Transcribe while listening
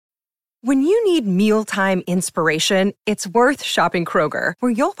When you need mealtime inspiration, it's worth shopping Kroger,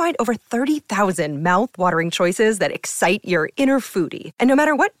 where you'll find over 30,000 mouth-watering choices that excite your inner foodie. And no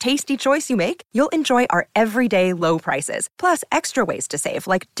matter what tasty choice you make, you'll enjoy our everyday low prices, plus extra ways to save,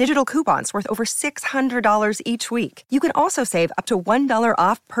 like digital coupons worth over $600 each week. You can also save up to $1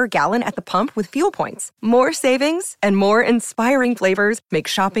 off per gallon at the pump with fuel points. More savings and more inspiring flavors make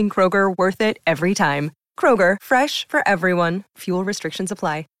shopping Kroger worth it every time. Kroger, fresh for everyone. Fuel restrictions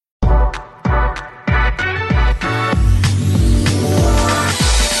apply.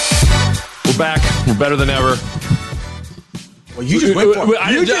 We're back. We're better than ever. Well, you just went for it.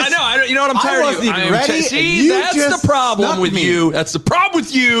 I know. You know what? I'm tired of you. I ready. See, that's the problem with you. That's the problem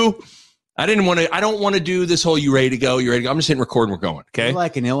with you. I don't want to do this whole you ready to go. I'm just hitting record and we're going. Okay. You're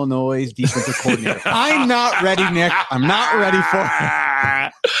like an Illinois defensive coordinator. I'm not ready, Nick. I'm not ready for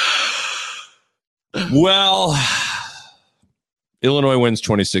it. Well, Illinois wins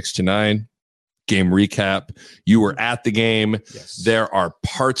 26-9. Game recap. You were at the game. Yes. There are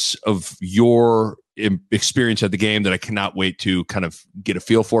parts of your experience at the game that I cannot wait to kind of get a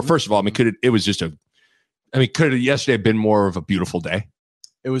feel for. First of all, I mean, could it yesterday have been more of a beautiful day?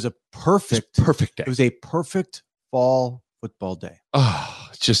 It was a perfect day. It was a perfect fall football day. Oh,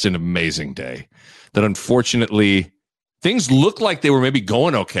 it's just an amazing day that unfortunately things looked like they were maybe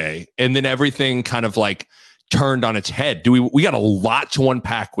going okay. And then everything kind of like turned on its head. We got a lot to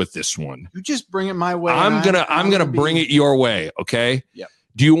unpack with this one. You just bring it my way. I'm gonna bring it your way. Okay. Yep.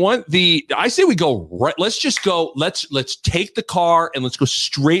 Do you want I say we go right. Let's just go. Let's take the car and let's go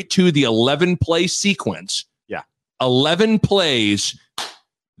straight to the 11 play sequence. Yeah. 11 plays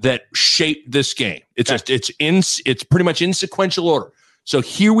that shaped this game. It's pretty much in sequential order. So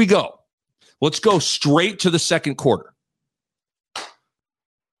here we go. Let's go straight to the second quarter.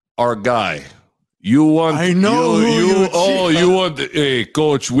 Our guy. You want? I know. You want? Hey,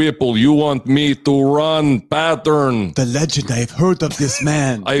 Coach Whipple. You want me to run pattern? The legend. I've heard of this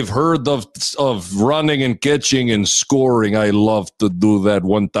man. I've heard of running and catching and scoring. I love to do that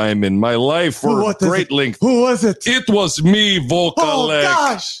one time in my life for great length. Who was it? It was me, Vokalek. Oh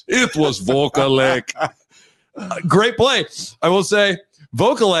gosh! It was Vokalek. Great play, I will say.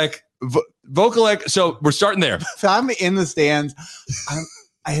 Vokalek. So we're starting there. So I'm in the stands.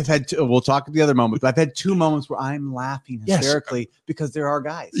 I have had we'll talk at the other moment, but I've had two moments where I'm laughing hysterically because there are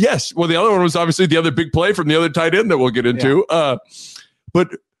guys. Yes. Well, the other one was obviously the other big play from the other tight end that we'll get into. Yeah.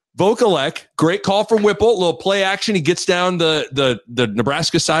 But Vokalek, great call from Whipple, little play action. He gets down the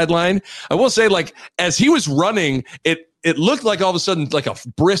Nebraska sideline. I will say, like, as he was running, it looked like all of a sudden like a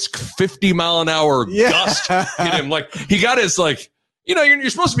brisk 50-mile-an-hour gust hit him. Like he got his you're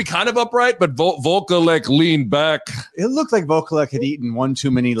supposed to be kind of upright, but Vokalek leaned back. It looked like Vokalek had eaten one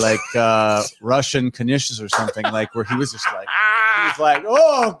too many Russian knishes or something, like where he was just like,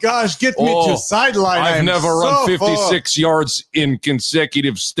 oh gosh, get me to sideline. I've never run 56 yards in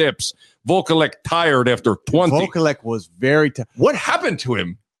consecutive steps. Vokalek tired after 20. Vokalek was very tired. What happened to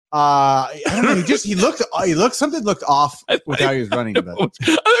him? I don't know. Something looked off with how he was running. But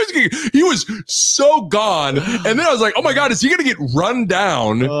he was so gone. And then I was like, oh my God, is he going to get run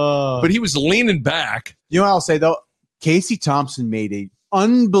down? But he was leaning back. You know what I'll say though? Casey Thompson made a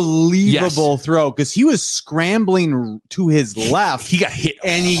unbelievable throw because he was scrambling to his left. He got hit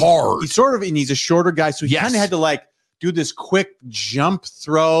and hard. He's a shorter guy. So he kind of had to do this quick jump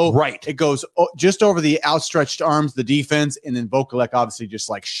throw. Right. It goes just over the outstretched arms, the defense, and then Vokalek obviously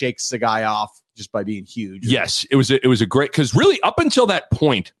just shakes the guy off just by being huge. Yes, it was a great, because really up until that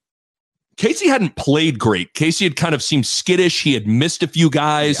point, Casey hadn't played great. Casey had kind of seemed skittish. He had missed a few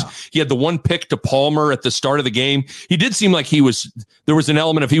guys. Yeah. He had the one pick to Palmer at the start of the game. He did seem like there was an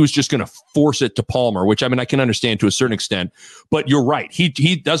element of he was just going to force it to Palmer, which I mean, I can understand to a certain extent, but you're right. He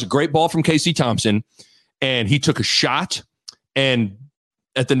does a great ball from Casey Thompson. And he took a shot, and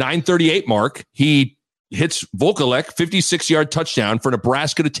at the 9:38 mark, he hits Vokalek, 56-yard touchdown for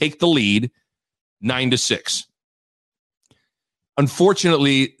Nebraska to take the lead, 9-6.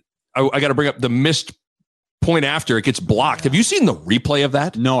 Unfortunately, I got to bring up the missed point after it gets blocked. Have you seen the replay of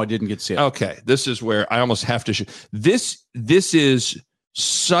that? No, I didn't get to see it. Okay, this is where I almost have to. This is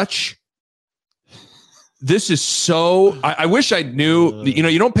such. This is so. I wish I knew.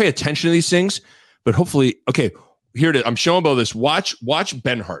 You don't pay attention to these things. But hopefully, okay, here it is. I'm showing Bo this. Watch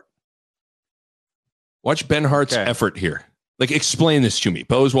Benhart. Watch Benhart's effort here. Explain this to me.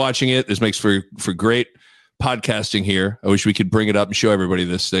 Bo's watching it. This makes for great podcasting here. I wish we could bring it up and show everybody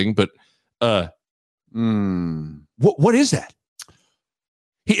this thing. But what is that?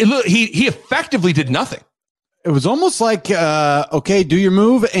 He effectively did nothing. It was almost like, do your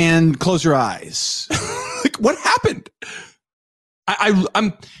move and close your eyes. What happened?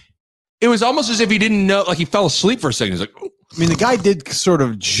 I'm. It was almost as if he didn't know, like he fell asleep for a second. He's like, oh. I mean, the guy did sort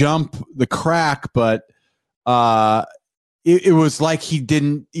of jump the crack, but it was like he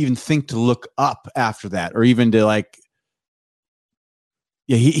didn't even think to look up after that, or even to like.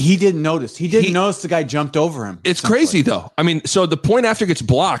 Yeah, he didn't notice. He didn't notice the guy jumped over him. It's crazy though. I mean, so the point after gets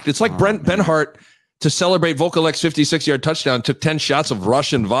blocked. It's like Ben Hart to celebrate Vokalek's 56-yard touchdown took 10 shots of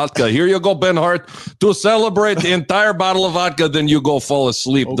Russian vodka. Here you go, Ben Hart, to celebrate the entire bottle of vodka. Then you go fall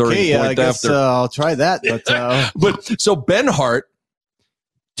asleep during the point I guess, after. I'll try that. But but so Ben Hart,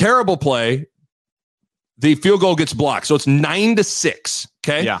 terrible play. The field goal gets blocked, so it's 9-6.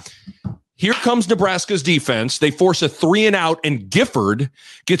 Okay. Yeah. Here comes Nebraska's defense. They force a 3-and-out, and Gifford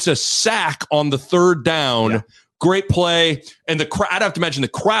gets a sack on the third down. Yeah. Great play. And the crowd, I'd have to imagine the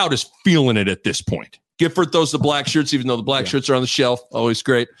crowd is feeling it at this point. Gifford throws the black shirts, even though the black shirts are on the shelf. Always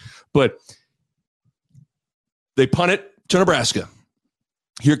great. But they punt it to Nebraska.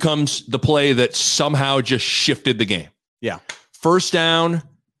 Here comes the play that somehow just shifted the game. Yeah. First down.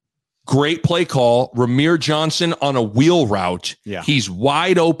 Great play call. Ramir Johnson on a wheel route. Yeah. He's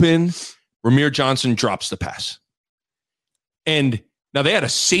wide open. Ramir Johnson drops the pass. And now they had a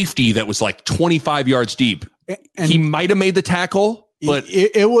safety that was like 25 yards deep. And he might have made the tackle, but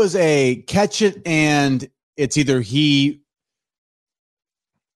it was a catch it, and it's either he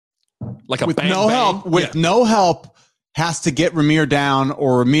like a with bang, no bang. help with no help has to get Ramir down,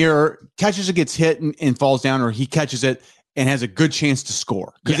 or Ramir catches it, gets hit and falls down, or he catches it and has a good chance to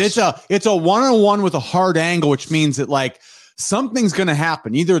score. Because it's a one-on-one with a hard angle, which means that like something's going to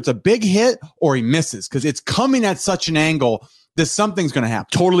happen. Either it's a big hit or he misses, because it's coming at such an angle that something's going to happen.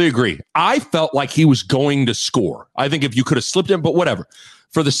 Totally agree. I felt like he was going to score. I think if you could have slipped him, but whatever.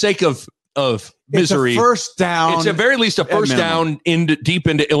 For the sake of misery, it's a first down. It's at very least a first down deep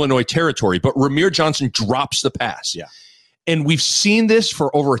into Illinois territory. But Ramir Johnson drops the pass. Yeah. And we've seen this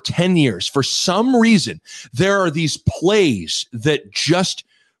for over 10 years. For some reason, there are these plays that just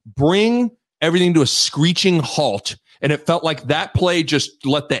bring everything to a screeching halt. And it felt like that play just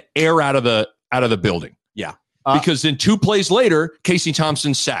let the air out of the building. Yeah. Because then 2 plays later, Casey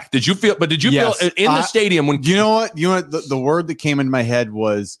Thompson sacked. Did you feel in the stadium when you know what the word that came into my head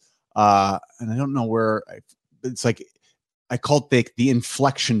was and I don't know where it's like I called it the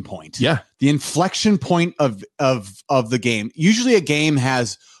inflection point. Yeah. The inflection point of the game. Usually a game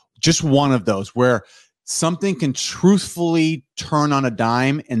has just one of those where something can truthfully turn on a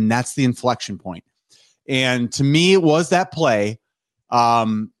dime, and that's the inflection point. And to me, it was that play.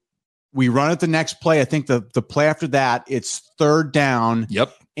 We run it the next play. I think the play after that, it's third down.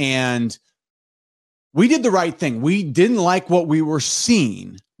 Yep. And we did the right thing. We didn't like what we were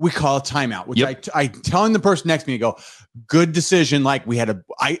seeing. We call a timeout, which I telling the person next to me, go, good decision. Like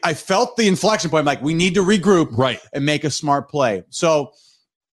I felt the inflection point. I'm like, we need to regroup and make a smart play. So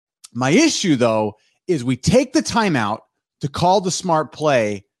my issue though, is we take the timeout to call the smart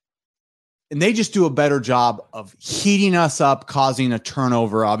play, and they just do a better job of heating us up, causing a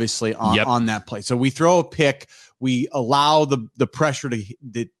turnover, obviously, on that play. So we throw a pick. We allow the pressure to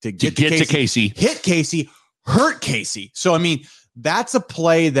get to Casey. Hit Casey, hurt Casey. So, I mean, that's a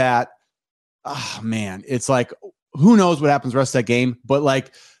play that, it's like, who knows what happens the rest of that game. But,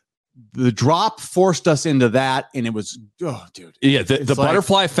 like, the drop forced us into that, and it was, dude. Yeah, the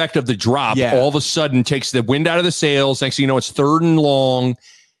butterfly effect of the drop all of a sudden takes the wind out of the sails. Next thing you know, it's 3rd and long.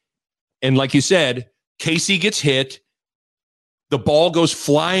 And like you said, Casey gets hit. The ball goes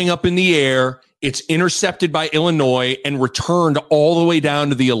flying up in the air. It's intercepted by Illinois and returned all the way down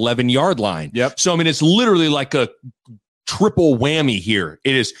to the 11-yard line. Yep. So, I mean, it's literally like a triple whammy here.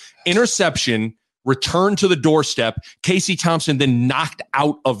 It is interception, return to the doorstep. Casey Thompson then knocked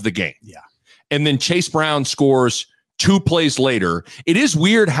out of the game. Yeah. And then Chase Brown scores 2 plays later. It is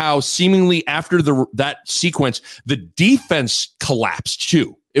weird how seemingly after that sequence, the defense collapsed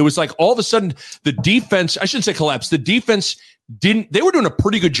too. It was like all of a sudden the defense, I shouldn't say collapsed. The defense they were doing a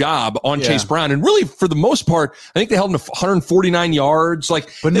pretty good job on Chase Brown. And really, for the most part, I think they held him to 149 yards.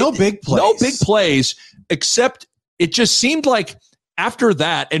 But no big plays. No big plays, except it just seemed like after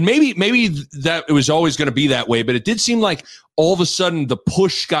that, and maybe that it was always going to be that way, but it did seem like all of a sudden the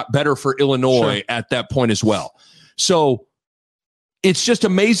push got better for Illinois at that point as well. So it's just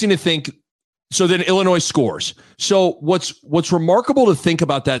amazing to think. So then Illinois scores. So what's remarkable to think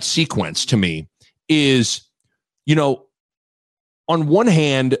about that sequence to me is, on one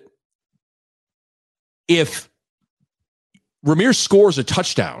hand, if Ramir scores a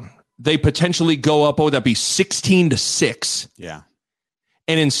touchdown, they potentially go up, that'd be 16-6. Yeah.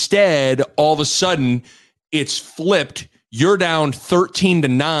 And instead, all of a sudden, it's flipped. You're down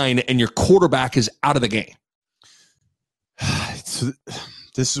 13-9, and your quarterback is out of the game.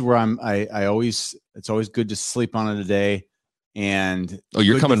 this is where it's always good to sleep on it today. And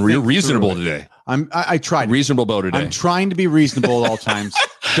you're reasonable today. I tried reasonable bow today. I'm trying to be reasonable at all times.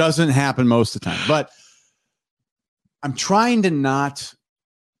 Doesn't happen most of the time, but I'm trying to not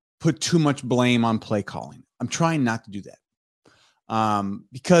put too much blame on play calling. I'm trying not to do that.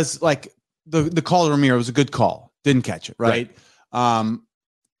 Because like the call to Ramiro was a good call. Didn't catch it. Right. But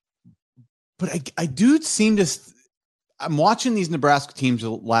I do seem to, I'm watching these Nebraska teams the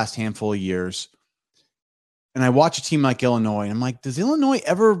last handful of years, and I watch a team like Illinois, and I'm like, does Illinois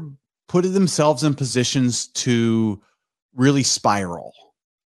ever put themselves in positions to really spiral?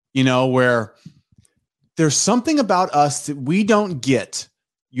 You know, where there's something about us that we don't get.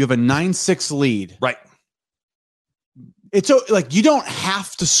 You have a 9-6 lead. Right. It's like you don't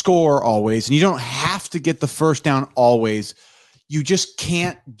have to score always, and you don't have to get the first down always. You just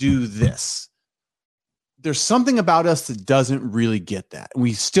can't do this. There's something about us that doesn't really get that.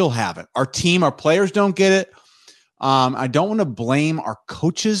 We still haven't. Our team, our players don't get it. I don't want to blame our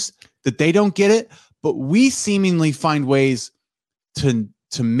coaches that they don't get it, but we seemingly find ways to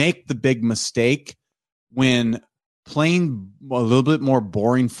make the big mistake when playing a little bit more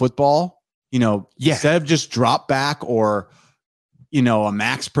boring football, instead of just drop back or, a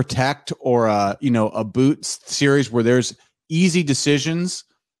max protect or a boot series where there's easy decisions.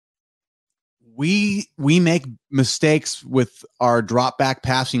 We make mistakes with our drop back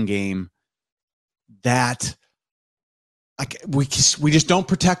passing game that we just don't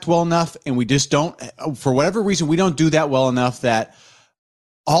protect well enough, and we just don't, for whatever reason, we don't do that well enough that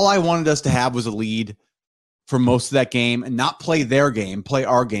all I wanted us to have was a lead for most of that game and not play their game, play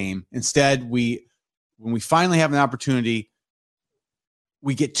our game. Instead, when we finally have an opportunity,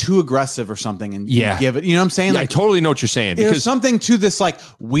 we get too aggressive or something and give it, you know what I'm saying? I totally know what you're saying. There's something to this, like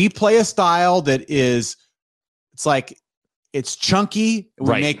we play a style that is, it's like, it's chunky.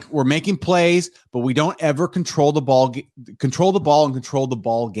 We're making plays, but we don't ever control the ball and control the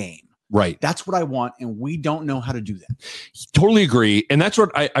ball game. Right. That's what I want. And we don't know how to do that. Totally agree. And that's what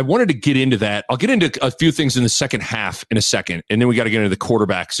I wanted to get into that. I'll get into a few things in the second half in a second. And then we got to get into the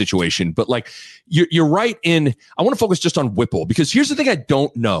quarterback situation. But like you're right I want to focus just on Whipple, because here's the thing I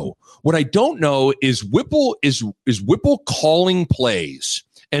don't know. What I don't know is Whipple is Whipple calling plays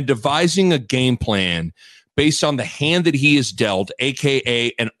and devising a game plan based on the hand that he is dealt, aka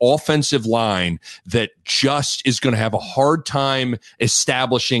an offensive line that just is going to have a hard time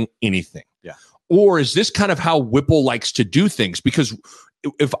establishing anything. Yeah. Or is this kind of how Whipple likes to do things? Because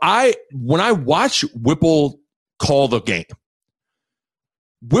when I watch Whipple call the game,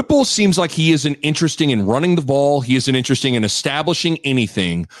 Whipple seems like he isn't interested in running the ball. He isn't interested in establishing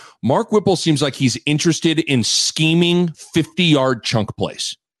anything. Mark Whipple seems like he's interested in scheming 50-yard chunk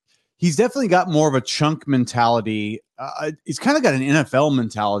plays. He's definitely got more of a chunk mentality. He's kind of got an NFL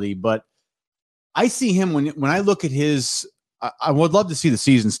mentality, but I see him when I look at his, I would love to see the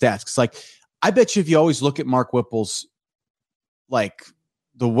season stats. Cause like, I bet you if you always look at Mark Whipple's, like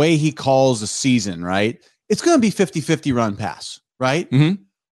the way he calls a season, right? It's going to be 50-50 run pass, right? Mm-hmm.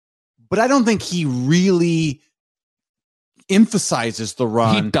 But I don't think he really emphasizes the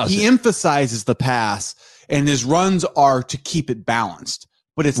run. He emphasizes the pass, and his runs are to keep it balanced.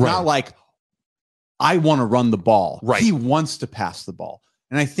 But it's not like I want to run the ball. Right. He wants to pass the ball.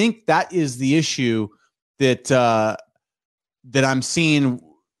 And I think that is the issue that I'm seeing.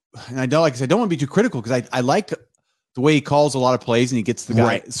 And I don't, like I said, I don't want to be too critical, because I like the way he calls a lot of plays and he gets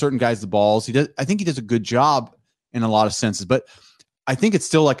certain guys the balls. I think he does a good job in a lot of senses. But I think it's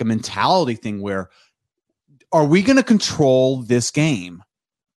still like a mentality thing where, are we going to control this game?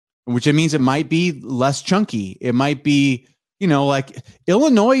 Which it means it might be less chunky. It might be, like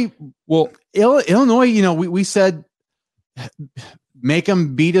Illinois. Well, Illinois, we said make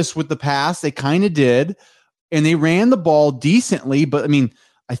them beat us with the pass. They kind of did, and they ran the ball decently. But I mean,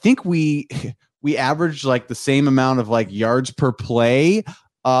 I think we averaged like the same amount of like yards per play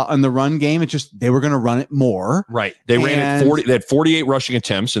on the run game. It's just they were going to run it more. Right. They ran it 40. They had 48 rushing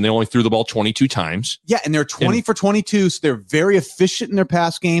attempts, and they only threw the ball 22 times. Yeah, and they're 20 for 22, so they're very efficient in their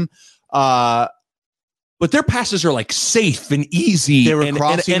pass game. But their passes are like safe and easy. They were and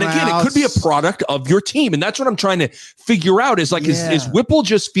crossing again, routes. it could be a product of your team. And that's what I'm trying to figure out is like, is Whipple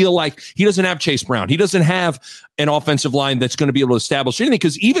just feel like he doesn't have Chase Brown? He doesn't have an offensive line that's going to be able to establish anything.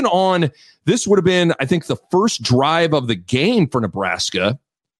 Because even on, this would have been, I think, the first drive of the game for Nebraska.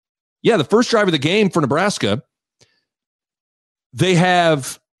 Yeah, the first drive of the game for Nebraska. They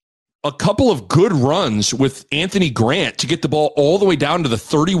have a couple of good runs with Anthony Grant to get the ball all the way down to the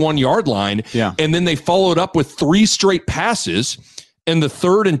 31-yard line. Yeah. And then they followed up with 3 straight passes. and the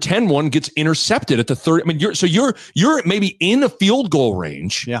 3rd and 10 one gets intercepted at the 3rd. I mean, you're maybe in a field goal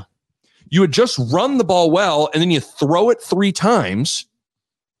range. Yeah. You had just run the ball well, and then you throw it 3 times,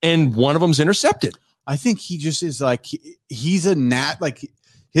 and one of them's intercepted. I think he just is like, he's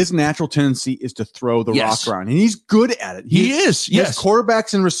his natural tendency is to throw the rock around, and he's good at it. He is. Yes. His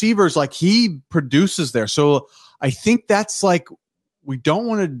quarterbacks and receivers, like, he produces there. So I think that's like, we don't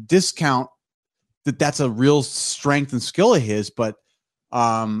want to discount that that's a real strength and skill of his, but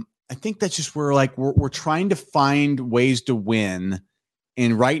I think that's just where we're trying to find ways to win.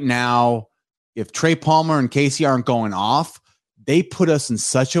 And right now, if Trey Palmer and Casey aren't going off, they put us in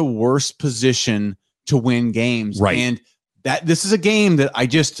such a worse position to win games. Right. And that this is a game that I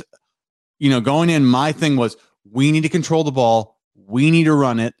just, going in, my thing was, we need to control the ball. We need to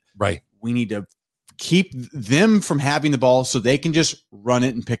run it. Right. We need to keep them from having the ball so they can just run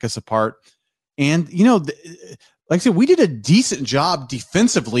it and pick us apart. And, like I said, we did a decent job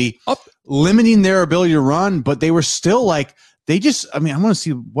defensively limiting their ability to run, but they were still I want to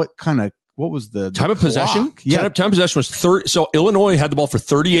see what was the time of possession? Yeah. Time of possession was 30. So Illinois had the ball for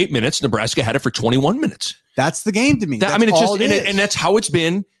 38 minutes. Nebraska had it for 21 minutes. That's the game to me. And that's how it's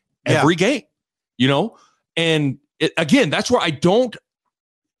been every game, and again, that's where I don't,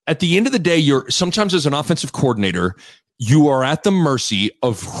 at the end of the day, you're sometimes as an offensive coordinator, you are at the mercy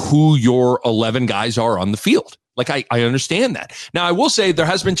of who your 11 guys are on the field. Like I understand that. Now I will say there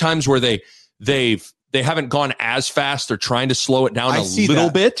has been times where they haven't gone as fast. They're trying to slow it down a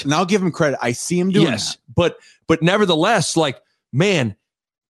little bit. And I'll give them credit. I see them doing that. But nevertheless, man,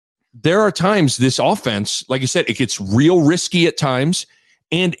 there are times this offense, like you said, it gets real risky at times.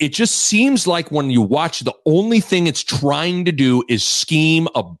 And it just seems like when you watch, the only thing it's trying to do is scheme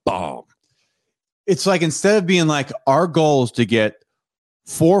a bomb. It's like, instead of being like, our goal is to get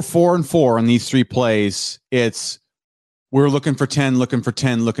 4, 4, and 4 on these 3 plays, it's we're looking for 10, looking for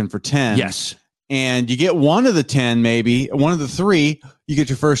 10, looking for 10. Yes. And you get one of the 10, maybe one of the 3, you get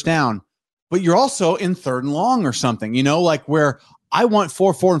your first down, but you're also in 3rd and long or something, where I want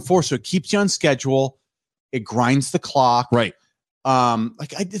 4, 4, and 4. So it keeps you on schedule. It grinds the clock. Right.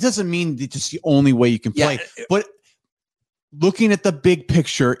 It doesn't mean it's just the only way you can play, but looking at the big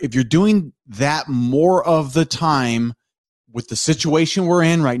picture, if you're doing that more of the time with the situation we're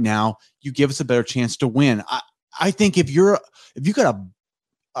in right now, you give us a better chance to win. I think if you got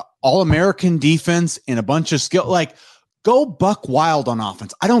a all-American defense and a bunch of skill, go buck wild on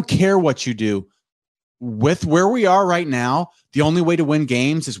offense. I don't care what you do. With where we are right now, the only way to win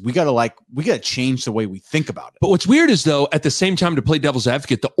games is we got to change the way we think about it. But what's weird is, though, at the same time, to play devil's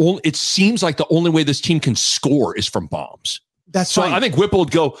advocate, it seems like the only way this team can score is from bombs. That's so fine. I think Whipple would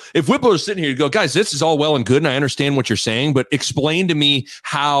go, if Whipple was sitting here, he'd go, guys, this is all well and good, and I understand what you're saying, but explain to me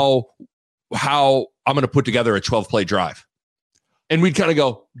how I'm going to put together a 12-play drive. And we'd kind of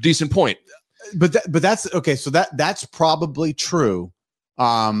go, decent point. But that's okay. So that's probably true.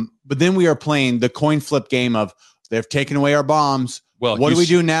 But then we are playing the coin flip game of, they've taken away our bombs. Well, what do we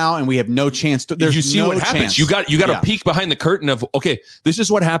do now? And we have no chance to. You see what happens. You got a peek behind the curtain of, okay, this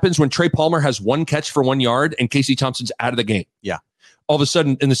is what happens when Trey Palmer has 1 catch for 1 yard and Casey Thompson's out of the game. Yeah. All of a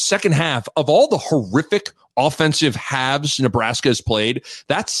sudden, in the second half, of all the horrific offensive halves Nebraska has played,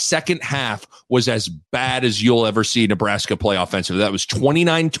 that second half was as bad as you'll ever see Nebraska play offensive. That was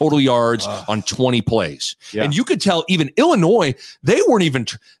 29 total yards on 20 plays. Yeah. And you could tell even Illinois, they weren't even,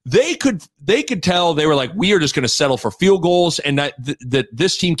 they could tell they were like, we are just going to settle for field goals, and that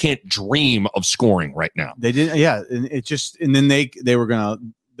this team can't dream of scoring right now. They didn't. Yeah. And it just, and then they're going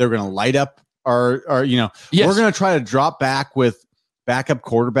to light up our yes. We're going to try to drop back with backup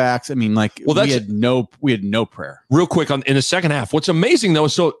quarterbacks. I mean, we had no prayer. Real quick in the second half. What's amazing though,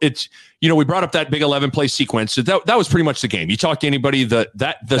 so it's, we brought up that big 11 play sequence. So that was pretty much the game. You talk to anybody,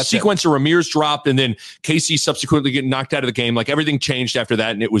 the sequence of Ramirez dropped, and then Casey subsequently getting knocked out of the game. Like, everything changed after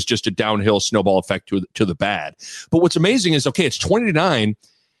that, and it was just a downhill snowball effect to the bad. But what's amazing is, okay, it's 20-9,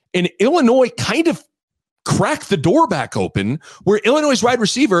 and Illinois kind of cracked the door back open, where Illinois' wide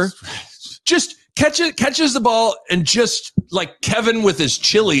receiver just catches the ball, and just like Kevin with his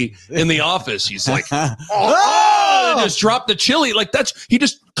chili in The Office, he's like, just dropped the chili. Like, he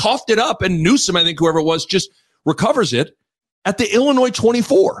just coughed it up, and Newsom, I think whoever it was, just recovers it at the Illinois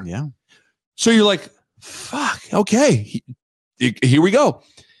 24. Yeah. So you're like, fuck, okay, here we go.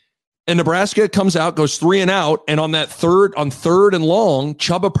 And Nebraska comes out, goes 3 and out, and on third and long,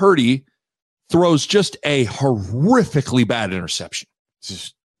 Chubba Purdy throws just a horrifically bad interception.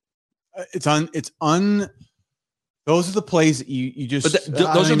 Those are the plays that you just.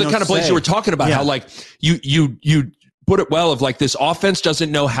 But those are the kind of plays you were talking about. Yeah. How like you put it well, of like, this offense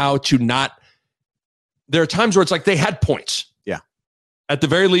doesn't know how to not. There are times where it's like they had points. Yeah. At the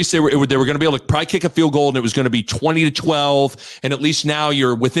very least, they were going to be able to probably kick a field goal, and it was going to be 20-12. And at least now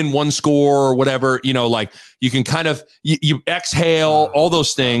you're within one score or whatever. You know, like you can kind of you exhale, all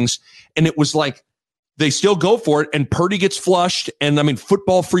those things. And it was like they still go for it, and Purdy gets flushed. And I mean,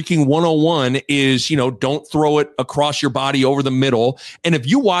 football freaking 101 is, you know, don't throw it across your body over the middle. And if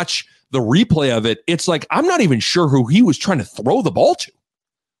you watch the replay of it, it's like I'm not even sure who he was trying to throw the ball to.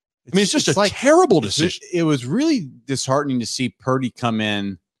 I mean, it's just a terrible decision. It was really disheartening to see Purdy come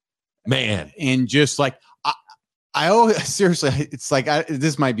in, man, and just like I seriously, it's like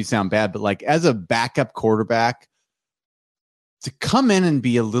this might sound bad, but like as a backup quarterback, to come in and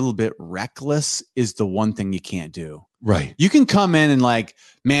be a little bit reckless is the one thing you can't do. Right. You can come in and like,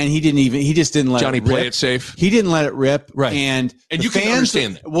 man, he just didn't let Johnny it rip. Play it safe. He didn't let it rip. Right. And you can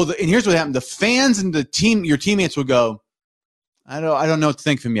understand that. Well, and here's what happened: the fans and the team, your teammates will go, I don't know what to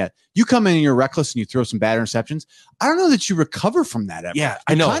think of him yet. You come in and you're reckless and you throw some bad interceptions. I don't know that you recover from that ever. Yeah,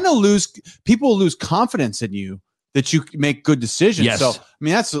 I know. Kind of people lose confidence in you that you make good decisions. Yes. So, I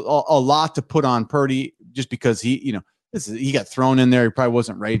mean, that's a lot to put on Purdy just because he got thrown in there. He probably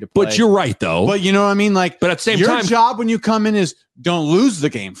wasn't ready to play. But you're right, though. But you know what I mean? Like, but at the same your time, job when you come in is don't lose the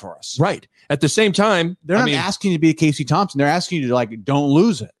game for us. Right. At the same time, they're not asking you to be Casey Thompson. They're asking you to like, don't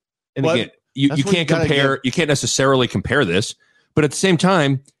lose it. And again, you can't compare. You can't necessarily compare this. But at the same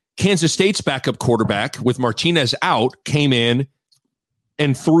time, Kansas State's backup quarterback with Martinez out came in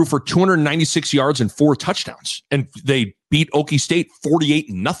and threw for 296 yards and 4 touchdowns. And they beat Okie State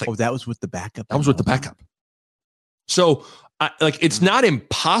 48-0. Oh, that was with the backup? That was with the backup. So, it's not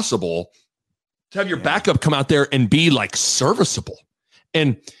impossible to have your backup come out there and be, like, serviceable.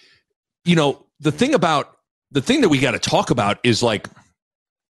 And, you know, the thing that we got to talk about is, like,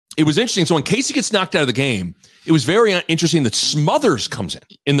 it was interesting. So when Casey gets knocked out of the game, it was very interesting that Smothers comes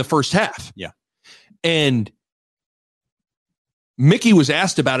in the first half. Yeah. And Mickey was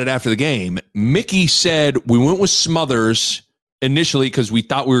asked about it after the game. Mickey said, we went with Smothers initially because we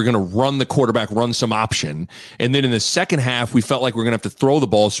thought we were going to run the quarterback, run some option. And then in the second half, we felt like we were going to have to throw the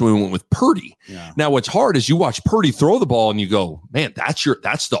ball. So we went with Purdy. Yeah. Now, what's hard is you watch Purdy throw the ball and you go, man, that's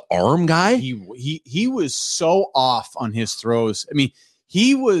the arm guy. He was so off on his throws. I mean,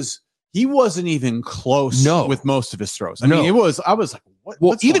 he wasn't even close with most of his throws. I mean, I was like,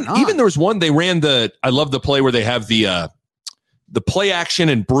 what's going on? Even there was one, they ran I love the play where they have the play action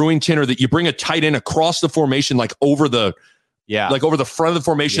in Brewington, or that you bring a tight end across the formation, like over the front of the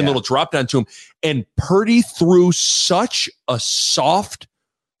formation, little drop down to him. And Purdy threw such a soft,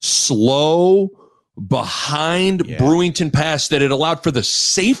 slow, behind Brewington pass that it allowed for the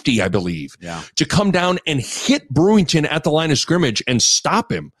safety, I believe, to come down and hit Brewington at the line of scrimmage and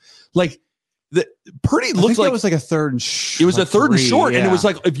stop him. Like Purdy looked like it was like a third and short. It was a third and short, and it was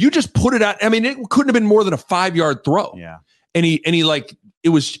like if you just put it out. I mean, it couldn't have been more than a 5-yard throw. Yeah, and he like it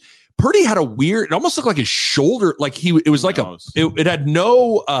was. Purdy had a weird. It almost looked like his shoulder. Like it was like it had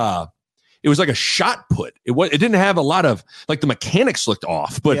no. It was like a shot put. It didn't have a lot of, like, the mechanics looked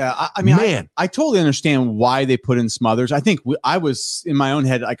off. But yeah, I mean, man, I totally understand why they put in Smothers. I think I was in my own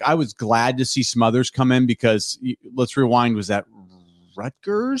head, like, I was glad to see Smothers come in because let's rewind. Was that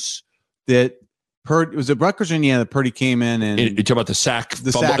Rutgers was it Rutgers or Indiana that Purdy came in and you talk about the sack?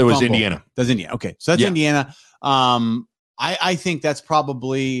 The sack it was fumble. Indiana. That's Indiana. Okay, so that's Indiana. I think that's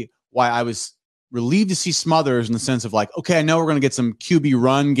probably why I was relieved to see Smothers in the sense of like, okay, I know we're going to get some QB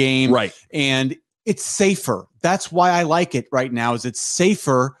run game, right? And it's safer. That's why I like it right now. Is it's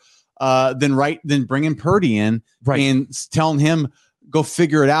safer than bringing Purdy in, right, and telling him go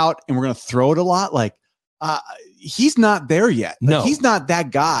figure it out, and we're going to throw it a lot. Like he's not there yet. Like, no, he's not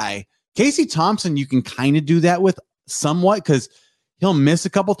that guy. Casey Thompson, you can kind of do that with somewhat because he'll miss a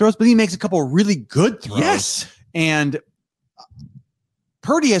couple throws, but he makes a couple really good throws. Yes, and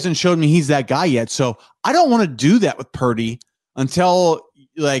Purdy hasn't showed me he's that guy yet. So I don't want to do that with Purdy until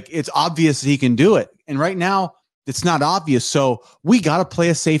like it's obvious that he can do it. And right now it's not obvious. So we got to play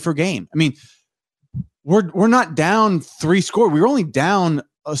a safer game. I mean, we're not down 3 score. We were only down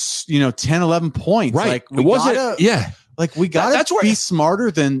 10, 11 points. Right. Like we got to be smarter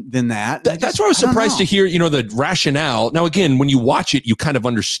than that. That's why I was surprised to hear, the rationale. Now, again, when you watch it, you kind of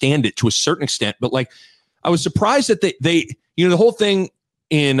understand it to a certain extent, but like, I was surprised that they the whole thing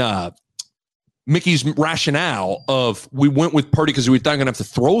in Mickey's rationale of we went with Purdy because we thought we were going to have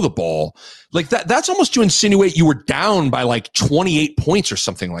to throw the ball. Like that's almost to insinuate you were down by like 28 points or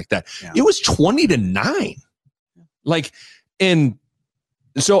something like that. Yeah. It was 20-9. Like, and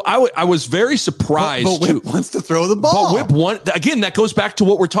so I was very surprised. But Whip wants to throw the ball. But Whip again, that goes back to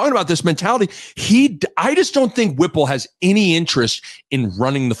what we're talking about, this mentality. I just don't think Whipple has any interest in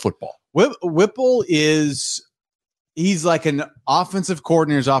running the football. Whipple is he's like an offensive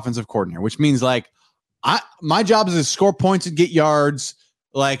coordinator, which means like my job is to score points and get yards.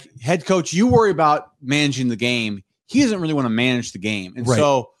 Like head coach, you worry about managing the game. He doesn't really want to manage the game. And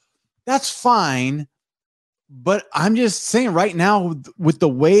so that's fine. But I'm just saying right now with the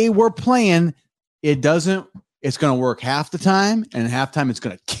way we're playing, it's going to work half the time, and half time it's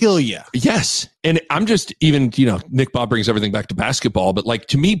going to kill you. Yes. And I'm just even, Nick Bob brings everything back to basketball, but like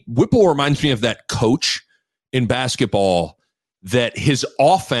to me, Whipple reminds me of that coach in basketball that his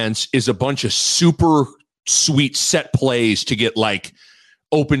offense is a bunch of super sweet set plays to get like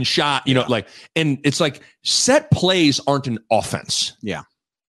open shot, and it's like set plays aren't an offense. Yeah.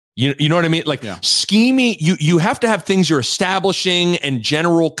 You know what I mean? Like scheming, you have to have things you're establishing and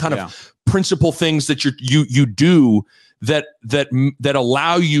general kind of principle things that you do that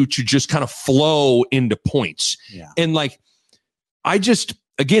allow you to just kind of flow into points. Yeah. And like,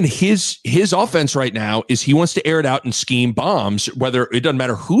 again, his offense right now is he wants to air it out and scheme bombs, whether it doesn't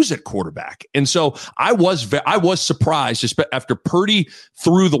matter who's at quarterback. And so I was surprised after Purdy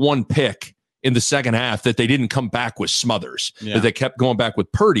threw the one pick in the second half that they didn't come back with Smothers, that they kept going back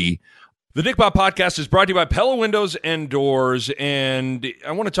with Purdy. The Nick Bob Podcast is brought to you by Pella Windows and Doors, and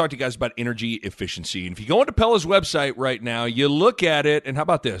I want to talk to you guys about energy efficiency. And if you go into Pella's website right now, you look at it, and how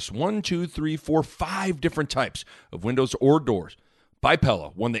about this? 1, 2, 3, 4, 5 different types of windows or doors by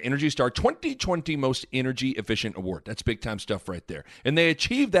Pella won the Energy Star 2020 Most Energy Efficient Award. That's big time stuff right there. And they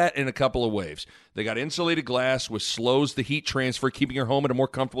achieved that in a couple of ways. They got insulated glass, which slows the heat transfer, keeping your home at a more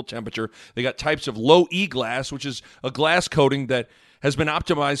comfortable temperature. They got types of low E glass, which is a glass coating that has been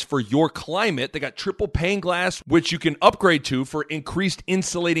optimized for your climate. They got triple pane glass, which you can upgrade to for increased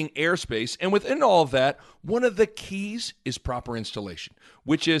insulating airspace. And within all of that, one of the keys is proper installation,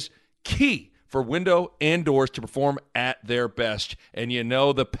 which is key for window and doors to perform at their best. And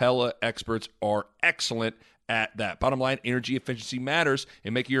the Pella experts are excellent at that. Bottom line, energy efficiency matters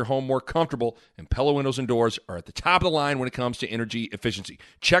in making your home more comfortable, and Pella windows and doors are at the top of the line when it comes to energy efficiency.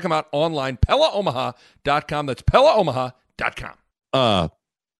 Check them out online, PellaOmaha.com. That's PellaOmaha.com.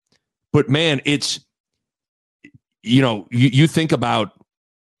 But man, it's, you think about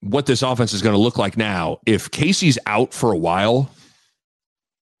what this offense is going to look like now. If Casey's out for a while,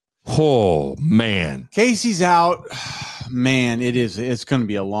 oh man, Casey's out, man. It's going to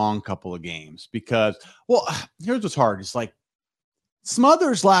be a long couple of games because, here's what's hard. It's like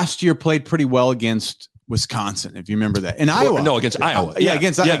Smothers last year played pretty well against Wisconsin, if you remember that. In Iowa. No, against Iowa.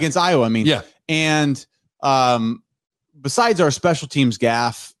 Against Iowa. I mean, and besides our special teams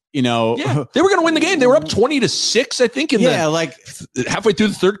gaffe, they were going to win the game. They were up 20-6, I think. Halfway through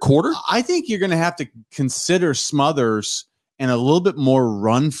the third quarter. I think you're going to have to consider Smothers and a little bit more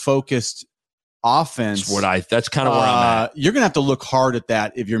run-focused offense. That's kind of where I'm at. You're going to have to look hard at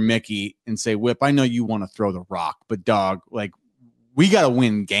that if you're Mickey and say, Whip, I know you want to throw the rock, but dog, like, we got to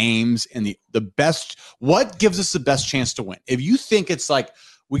win games, and the best. What gives us the best chance to win? If you think it's like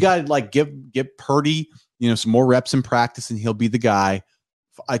we got to like give Purdy, some more reps in practice, and he'll be the guy.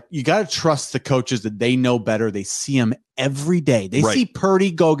 You got to trust the coaches that they know better. They see him every day. They see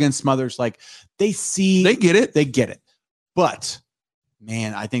Purdy go against Smothers, like they get it. But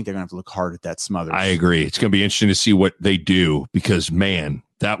man, I think they're gonna have to look hard at that Smothers. I agree. It's gonna be interesting to see what they do because man,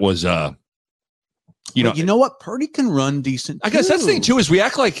 that was you know what? Purdy can run decent. I guess that's the thing too, is we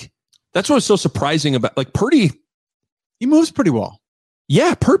act like that's what's so surprising about like Purdy. He moves pretty well.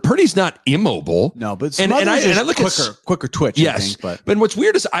 Yeah, Purdy's not immobile. No, but Smothers I look quicker twitch. Yes, I think, but what's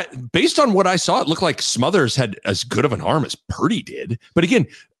weird is based on what I saw, it looked like Smothers had as good of an arm as Purdy did. But again,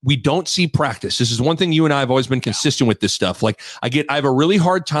 we don't see practice. This is one thing you and I have always been consistent with this stuff. Like I have a really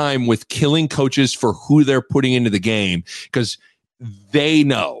hard time with killing coaches for who they're putting into the game because they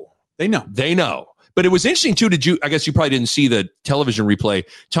know. But it was interesting too. I guess you probably didn't see the television replay.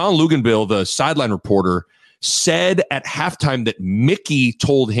 Tom Luganville, the sideline reporter, said at halftime that Mickey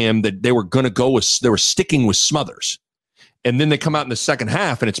told him that they were going to they were sticking with Smothers. And then they come out in the second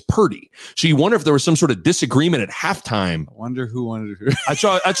half and it's Purdy. So you wonder if there was some sort of disagreement at halftime. I wonder who wanted who. That's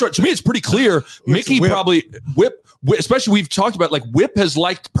right. To me, it's pretty clear. Mickey probably Whip, especially we've talked about like Whip has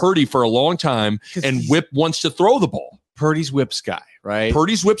liked Purdy for a long time and Whip wants to throw the ball. Purdy's Whip's guy, right?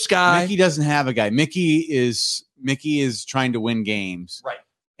 Purdy's Whip's guy. Mickey doesn't have a guy. Mickey is trying to win games. Right.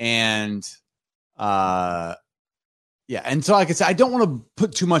 And and so like I said, I don't want to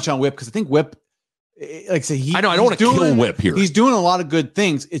put too much on Whip because I think Whip, like I said, I don't want to kill Whip here. He's doing a lot of good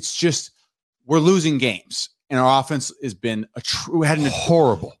things. It's just we're losing games, and our offense has been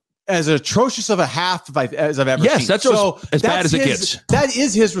horrible, as atrocious of a half as I've ever seen. Yes, that's so as bad as it gets. That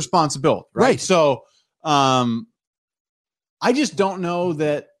is his responsibility, right? So, I just don't know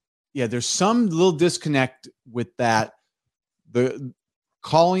that there's some little disconnect with that. The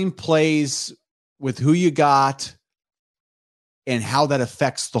calling plays with who you got and how that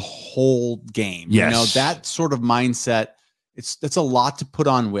affects the whole game. Yes. You know, that sort of mindset, that's a lot to put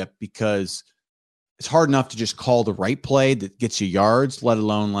on Whip, because it's hard enough to just call the right play that gets you yards, let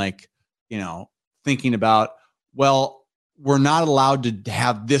alone thinking about, well, we're not allowed to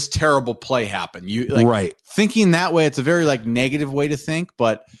have this terrible play happen. Right. Thinking that way, it's a very negative way to think.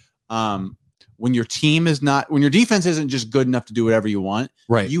 But when your defense isn't just good enough to do whatever you want,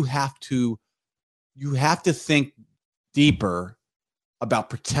 right, you have to think deeper about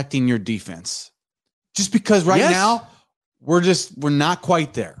protecting your defense. Just because now we're not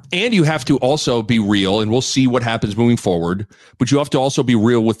quite there. And you have to also be real, and we'll see what happens moving forward, but you have to also be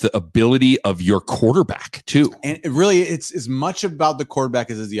real with the ability of your quarterback too. And it's as much about the quarterback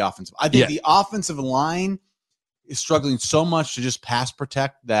as the offensive. I think the offensive line is struggling so much to just pass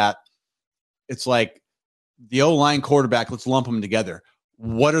protect that it's like the O-line quarterback, let's lump them together.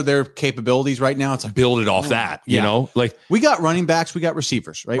 What are their capabilities right now? It's like, build it off that, you know, like we got running backs, we got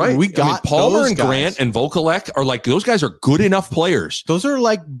receivers, right? We got Palmer and Grant and Vokalek are those guys are good enough players. Those are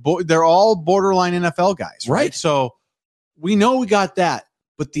they're all borderline NFL guys, right? So we know we got that,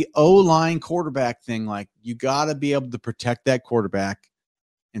 but the O-line quarterback thing, you got to be able to protect that quarterback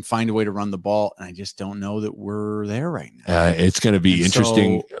and find a way to run the ball. And I just don't know that we're there right now. It's going to be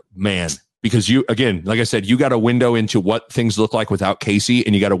interesting, man. Because you, again, like I said, you got a window into what things look like without Casey,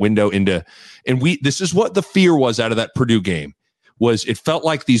 and you got a window into, this is what the fear was out of that Purdue game, was it felt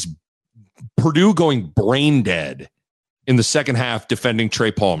like these Purdue going brain dead in the second half defending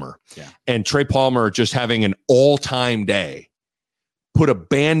Trey Palmer. Yeah. And Trey Palmer just having an all-time day put a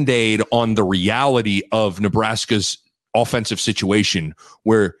Band-Aid on the reality of Nebraska's offensive situation,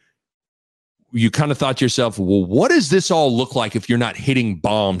 where you kind of thought to yourself, well, what does this all look like if you're not hitting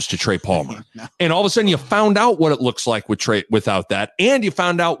bombs to Trey Palmer? No. And all of a sudden you found out what it looks like with Trey without that. And you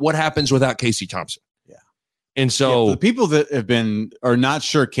found out what happens without Casey Thompson. Yeah. And so the people that are not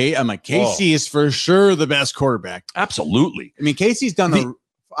sure, I'm like, Casey is for sure the best quarterback. Absolutely. I mean, Casey's done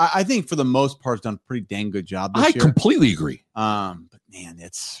I think for the most part, has done a pretty dang good job this year. I completely agree. But man,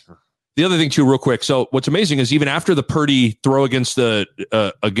 it's the other thing too, real quick. So what's amazing is even after the Purdy throw against the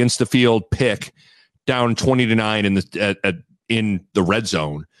field pick down 20-9 in the red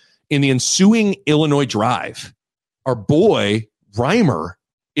zone, in the ensuing Illinois drive, our boy Reimer,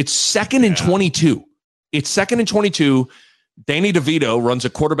 it's 2nd and 22. It's 2nd and 22. Danny DeVito runs a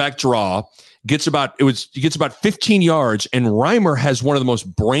quarterback draw, gets about 15 yards, and Reimer has one of the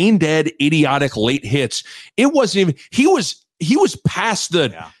most brain dead, idiotic late hits. It wasn't even he was past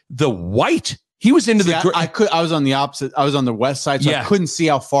the white. He was into I was on the opposite. I was on the west side, so I couldn't see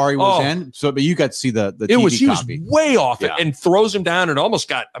how far he was in. So, but you got to see the TV he copy. Was way off it and throws him down and almost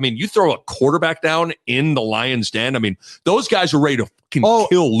got. I mean, you throw a quarterback down in the Lions' den. I mean, those guys are ready to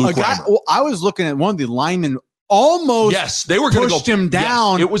kill Luke Reimer. Well, I was looking at one of the linemen. Almost, they were going to pushed him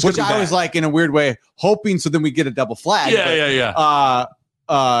down. Yes, it was, which I was like in a weird way hoping. So then we get a double flag.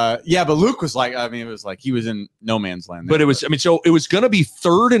 But Luke was like, I mean, it was like he was in no man's land there. But it was, so it was going to be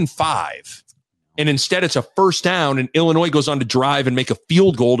 3rd and 5, and instead it's a first down, and Illinois goes on to drive and make a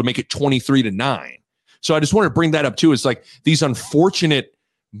field goal to make it 23-9. So I just wanted to bring that up too. It's like these unfortunate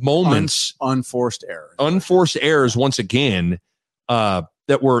moments, unforced errors once again, that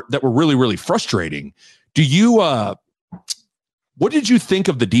were really, really frustrating. Do you, what did you think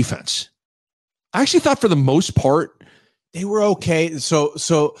of the defense? I actually thought for the most part, they were okay.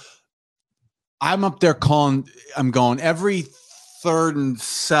 So I'm up there I'm going every 3rd and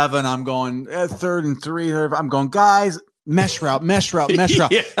 7. I'm going 3rd and 3. I'm going, guys, mesh route.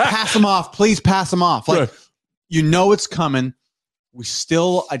 Yeah. Pass them off. Please pass them off. You know it's coming. We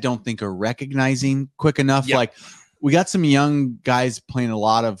still, I don't think, are recognizing quick enough. Yep. We got some young guys playing a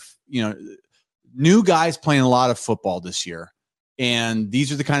lot of, new guys playing a lot of football this year. And these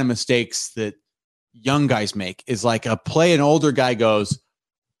are the kind of mistakes that young guys make, is like a play an older guy goes,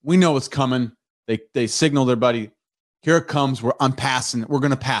 we know it's coming. They signal their buddy, here it comes. I'm passing it. We're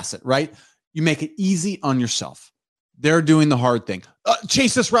going to pass it, right? You make it easy on yourself. They're doing the hard thing.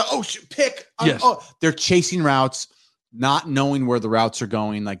 Chase this route. Oh, pick. Yes. They're chasing routes, not knowing where the routes are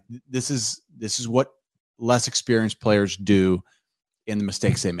going. Like this is what less experienced players do in the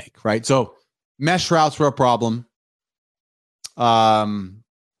mistakes they make, right? So mesh routes were a problem. I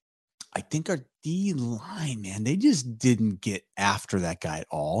think our D line, man, they just didn't get after that guy at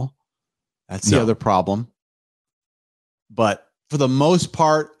all. That's the other problem. But for the most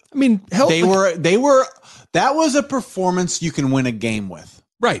part, I mean, they were. That was a performance you can win a game with.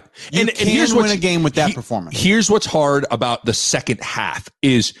 Right. You And here's win a game with that performance. Here's what's hard about the second half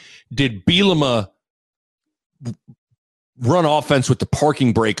is, did Bielema run offense with the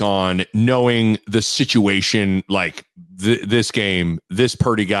parking brake on, knowing the situation, like this game, this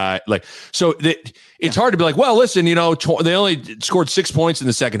Purdy guy, like, so that it's hard to be like, well, listen, they only scored 6 points in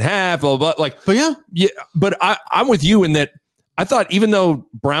the second half, blah, blah, blah. Like, but yeah, but I'm with you in that I thought even though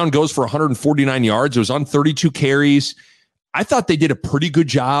Brown goes for 149 yards, it was on 32 carries. I thought they did a pretty good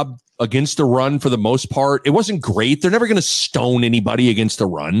job against the run for the most part. It wasn't great. They're never going to stone anybody against the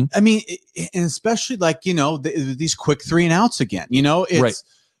run. I mean, and especially like, these quick 3-and-outs again, it's right.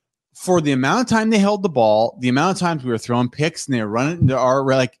 For the amount of time they held the ball, the amount of times we were throwing picks and they were running,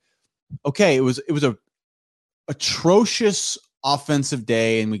 okay, it was a atrocious offensive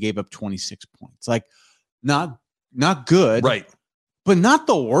day and we gave up 26 points. Like not good, right? But not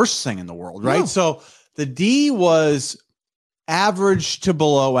the worst thing in the world, right? No. So the D was average to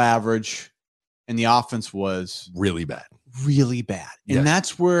below average, and the offense was really bad. And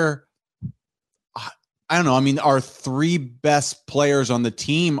that's where, I don't know. I mean, our 3 best players on the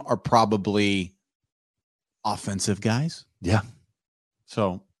team are probably offensive guys. Yeah.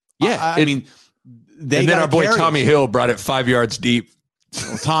 So, yeah. I mean, and then our boy Tommy Hill brought it 5 yards deep.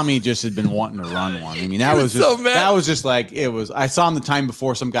 Well, Tommy just had been wanting to run one. I mean, that was just like, it was, I saw him the time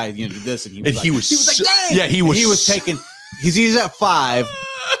before some guy, did this and he was like, dang. Yeah, he was taking, he's at 5.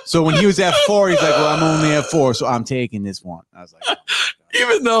 So when he was at 4, he's like, well, I'm only at 4, so I'm taking this one. I was like,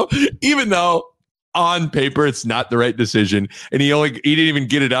 oh, even though on paper it's not the right decision, and he didn't even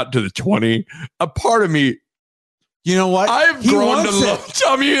get it out to the 20. A part of me, you know what? I've grown to love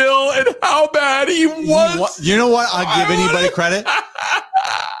Tommy Hill and how bad he was. You know what? I'll give anybody credit.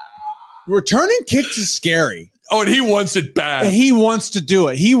 Returning kicks is scary. Oh, and he wants it bad. And he wants to do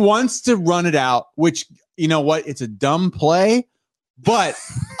it. He wants to run it out, which, you know what? It's a dumb play, but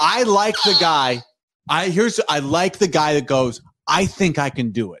I like the guy. I like the guy that goes, I think I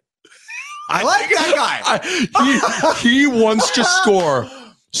can do it. I like that guy. He wants to score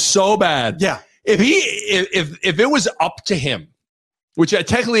so bad. Yeah. If it was up to him, which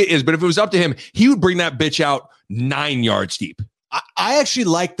technically it is, but if it was up to him, he would bring that bitch out 9 yards deep. I actually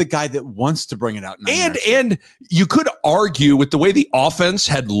like the guy that wants to bring it out. And you could argue with the way the offense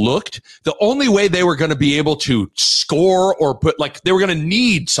had looked, the only way they were going to be able to score or they were going to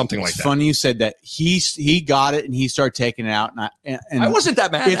need something like that. It's funny you said that. He got it and he started taking it out. And I wasn't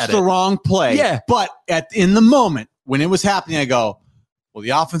that mad at it. It's the wrong play. Yeah. But in the moment when it was happening, I go, well, the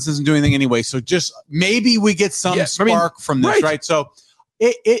offense doesn't do anything anyway. So just maybe we get some spark from this, right? So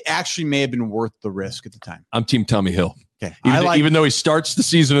it actually may have been worth the risk at the time. I'm Team Tommy Hill. Okay. Even though he starts the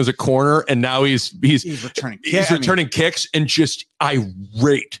season as a corner and now he's returning kicks and just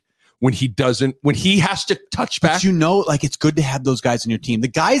irate when he has to touch back. But it's good to have those guys on your team. The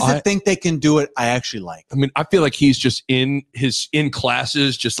guys that think they can do it, I actually like. I mean, I feel like he's just in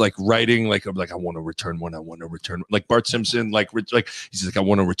classes, just like writing, like I want to return one. I want to return, like Bart Simpson, like he's like, I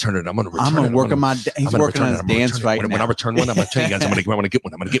want to return it. I'm going to return it. I'm working on his dance right now. When I return one, I'm going to tell you guys, I'm going to get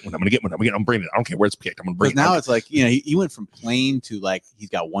one. I'm bringing it. I don't care where it's picked. I'm going to bring it. Now it's like, he went from plain to like, he's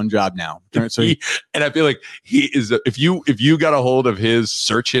got one job now. So and I feel like he is, if you got a hold of his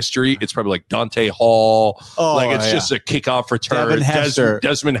search history, it's probably like Dante Hall. It's just a kickoff return.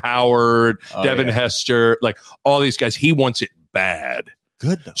 Desmond Howard, Devin Hester, like all these guys. He wants it bad.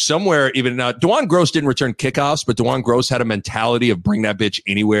 Good though. Somewhere even now, DeJuan Gross didn't return kickoffs, but DeJuan Gross had a mentality of bring that bitch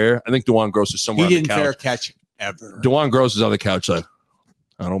anywhere. I think DeJuan Gross is somewhere on the couch. He didn't fair catch ever. DeJuan Gross is on the couch like,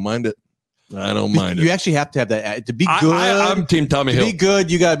 I don't mind it. You actually have to have that to be good. I'm Team Tommy Hill. To be good,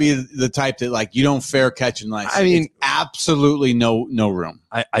 you got to be the type that like you don't fair catch and like. I mean, absolutely no room.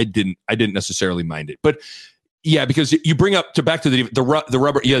 I didn't necessarily mind it, but yeah, because you bring up back to the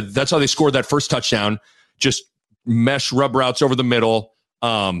rubber. Yeah, that's how they scored that first touchdown. Just mesh rub routes over the middle.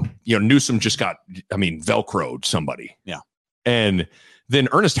 Newsome just got, Velcroed somebody. Yeah, and then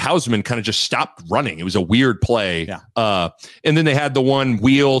Ernest Hausman kind of just stopped running. It was a weird play. Yeah. And then they had the one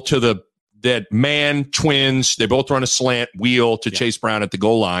wheel to that man twins. They both run a slant wheel to Chase Brown at the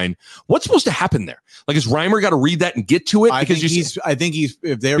goal line. What's supposed to happen there? Like, is Reimer got to read that and get to it? I think he's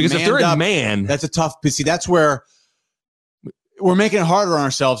if they're in man, that's a tough. See, that's where we're making it harder on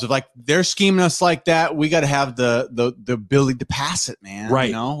ourselves. If like they're scheming us like that, we got to have the ability to pass it, man.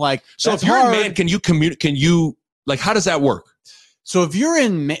 Right. So if you're in man, can you communicate? Can you how does that work? So if you're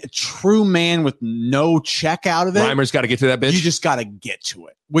in true man with no check out of it, Reimer's got to get to that bitch. You just got to get to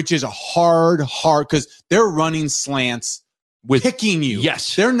it, which is a hard because they're running slants with picking you.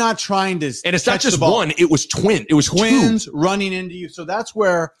 Yes, they're not trying to. And it's not just one; it was twin. It was twins two running into you. So that's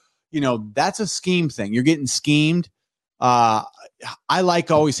where that's a scheme thing. You're getting schemed. I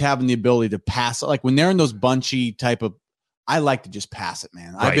like always having the ability to pass it. Like when they're in those bunchy type of, I like to just pass it,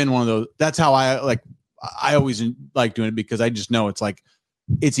 man. I've been one of those. That's how I always like doing it because I just know it's like,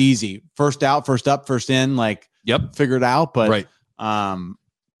 it's easy. First out, first up, first in, like, figure it out. But,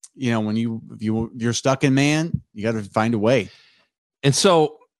 you know, when you're stuck in man, you got to find a way. And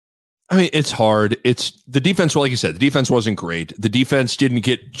so, I mean, it's hard. It's the defense. Well, like you said, the defense wasn't great. The defense didn't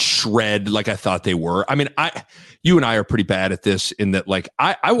get shred like I thought they were. I mean, you and I are pretty bad at this in that, like,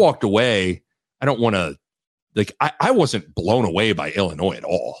 I walked away. I don't want to, like, I wasn't blown away by Illinois at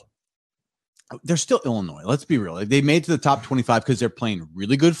all. They're still Illinois. Let's be real. They made it to the top 25 because they're playing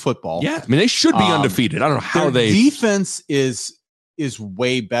really good football. Yeah. I mean, they should be undefeated. I don't know how their defense is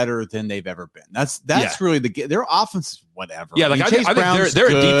way better than they've ever been. That's really their offense is whatever. Yeah, like I think they're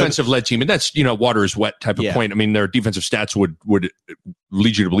a defensive led team, and that's, you know, water is wet type of point. I mean, their defensive stats would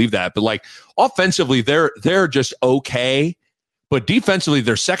lead you to believe that, but like offensively, they're just okay, but defensively,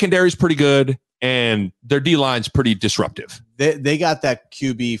 their secondary is pretty good, and their D line's pretty disruptive. They got that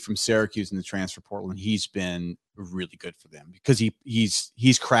QB from Syracuse in the transfer portal, and he's been really good for them because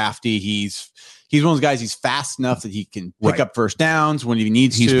he's crafty. He's one of those guys. He's fast enough that he can pick up first downs when he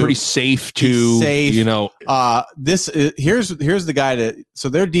needs to. He's pretty safe too. Safe. You know, here's the guy so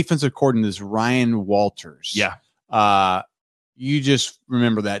their defensive coordinator is Ryan Walters. Yeah. You just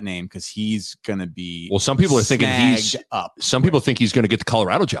remember that name because he's going to be. Well, some people are thinking he's up. Some people think he's going to get the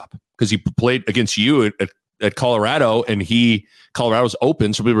Colorado job because he played against you at Colorado, and Colorado's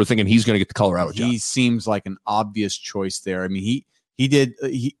open. So people are thinking he's going to get the Colorado job. He seems like an obvious choice there. I mean,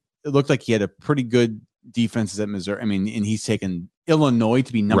 it looked like he had a pretty good defense at Missouri. I mean, and he's taken Illinois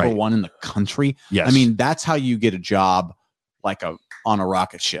to be number one in the country. Yes. I mean, that's how you get a job like on a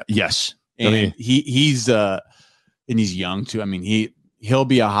rocket ship. Yes. And I mean, he's young too. I mean, he'll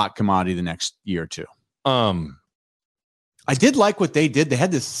be a hot commodity the next year or two. I did like what they did. They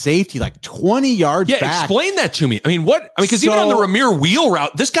had this safety like 20 yards back. Explain that to me. I mean, because even on the Ramir Wheel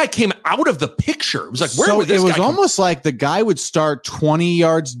route, this guy came out of the picture. It was like, where would this guy come? It was almost like the guy would start 20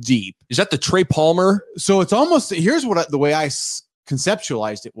 yards deep. Is that the Trey Palmer? So it's almost, here's the way I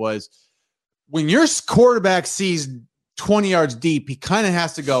conceptualized it was, when your quarterback sees 20 yards deep, he kind of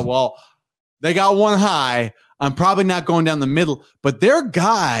has to go, well, they got one high. I'm probably not going down the middle. But their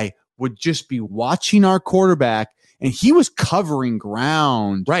guy would just be watching our quarterback, and he was covering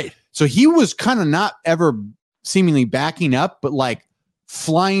ground. Right. So he was kind of not ever seemingly backing up, but like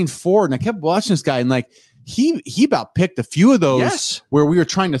flying forward. And I kept watching this guy, and like he about picked a few of those where we were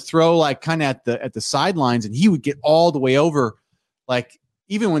trying to throw like kind of at the sidelines, and he would get all the way over. Like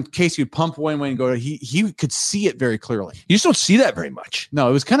even when Casey would pump away and go, he could see it very clearly. You just don't see that very much. No,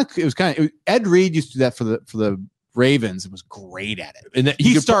 it was kind of Ed Reed used to do that for the Ravens and was great at it. And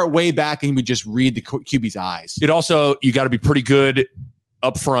he'd start way back and he would just read the QB's eyes. It also, you got to be pretty good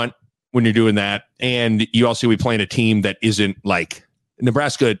up front when you're doing that. And you also be playing a team that isn't like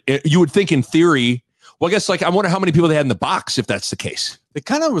Nebraska. You would think in theory, well, I guess like I wonder how many people they had in the box if that's the case. It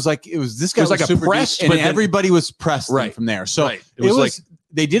kind of was like, this guy was like a press, and everybody was pressed from there. So it was like,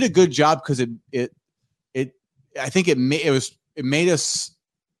 they did a good job because I think it made us.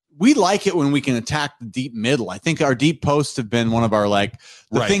 We like it when we can attack the deep middle. I think our deep posts have been one of our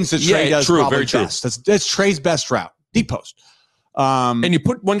things that Trey does probably best. That's Trey's best route, deep post. And you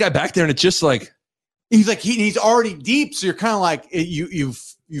put one guy back there, and it's just like he's like he's already deep, so you're kind of like you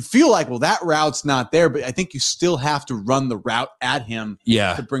feel like, well, that route's not there, but I think you still have to run the route at him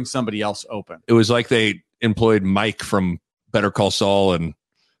to bring somebody else open. It was like they employed Mike from Better Call Saul and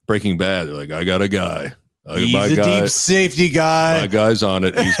Breaking Bad. They're like, I got a guy. He's a deep safety guy. My guy's on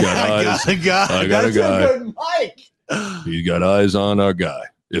it. He's got eyes. I got a guy. A good Mike. He's got eyes on our guy.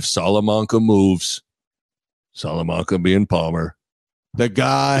 If Salamanca moves, Salamanca being Palmer, the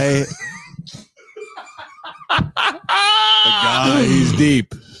guy. He's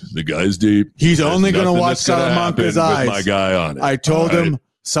deep. The guy's deep. He's There's only going to watch Salamanca's eyes. My guy on it. I told him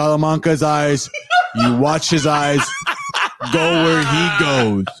Salamanca's eyes. You watch his eyes. Go where he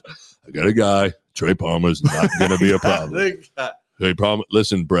goes. I got a guy. Trey Palmer's not going to be a problem. Trey Palmer,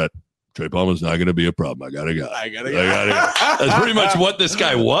 listen, Brett. Trey Palmer's not going to be a problem. I got a guy. That's pretty much what this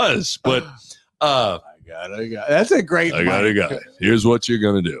guy was. But I got a guy. That's a great. I got a guy. Here's what you're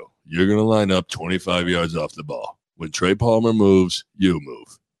going to do. You're going to line up 25 yards off the ball. When Trey Palmer moves, you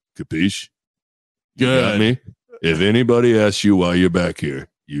move. Capiche? Good. You got me? If anybody asks you why you're back here,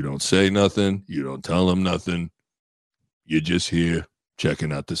 you don't say nothing. You don't tell them nothing. You're just here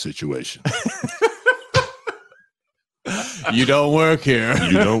checking out the situation. You don't work here.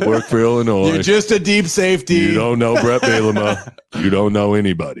 You don't work for Illinois. You're just a deep safety. You don't know Brett Bielema. You don't know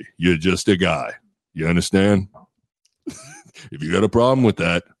anybody. You're just a guy. You understand? If you got a problem with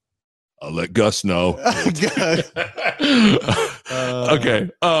that, I'll let Gus know. Okay.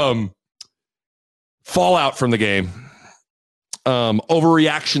 Fallout from the game.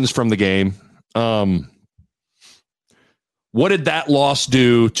 Overreactions from the game. What did that loss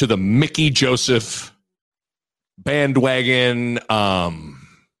do to the Mickey Joseph bandwagon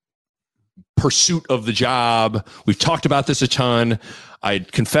pursuit of the job? We've talked about this a ton. I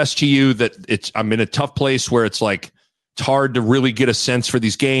confess to you that I'm in a tough place where it's like it's hard to really get a sense for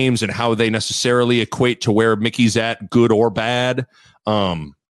these games and how they necessarily equate to where Mickey's at, good or bad.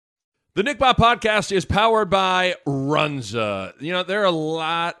 The Nick Bob Podcast is powered by Runza. You know, there are a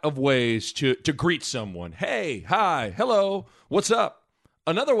lot of ways to greet someone. Hey, hi, hello, what's up?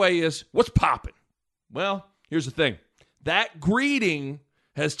 Another way is, what's poppin'? Well, here's the thing. That greeting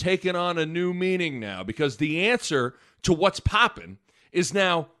has taken on a new meaning now because the answer to what's poppin' is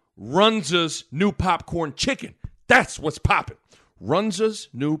now Runza's new popcorn chicken. That's what's poppin'. Runza's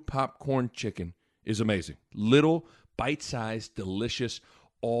new popcorn chicken is amazing. Little, bite-sized, delicious,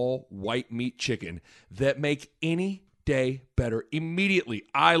 all white meat chicken that make any day better immediately.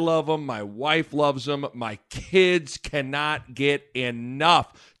 I love them. My wife loves them. My kids cannot get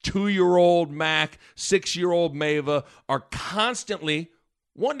enough. 2-year-old Mac, 6-year-old Mava are constantly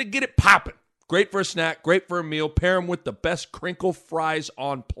wanting to get it popping. Great for a snack, great for a meal. Pair them with the best crinkle fries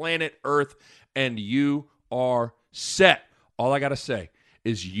on planet Earth, and you are set. All I got to say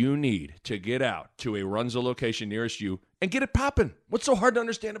is you need to get out to a Runza location nearest you and get it poppin'. What's so hard to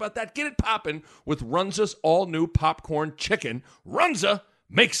understand about that? Get it poppin' with Runza's all-new popcorn chicken. Runza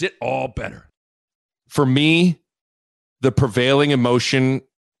makes it all better. For me, the prevailing emotion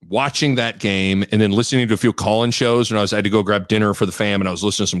watching that game and then listening to a few call-in shows when I had to go grab dinner for the fam and I was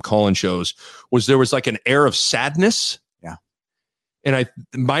listening to some call-in shows was there was like an air of sadness. And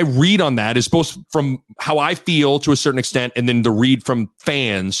my read on that is both from how I feel to a certain extent and then the read from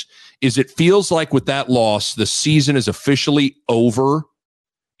fans is it feels like with that loss, the season is officially over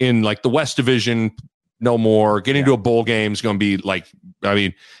in like the West Division, no more. Getting to a bowl game is going to be like, I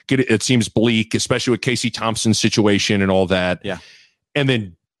mean, it seems bleak, especially with Casey Thompson's situation and all that. Yeah. And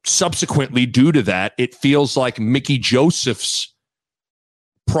then subsequently, due to that, it feels like Mickey Joseph's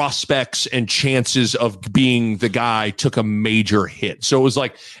prospects and chances of being the guy took a major hit. So it was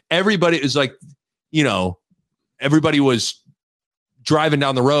like everybody was driving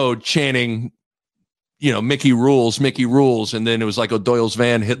down the road chanting, Mickey rules. And then it was like O'Doyle's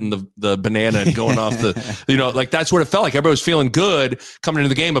van hitting the banana and going off that's what it felt like. Everybody was feeling good coming into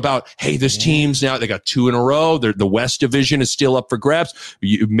the game about, hey, this team's now, they got 2 in a row. The West Division is still up for grabs.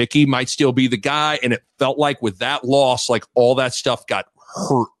 Mickey might still be the guy. And it felt like with that loss, like all that stuff got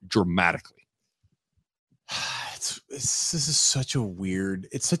hurt dramatically. This is such a weird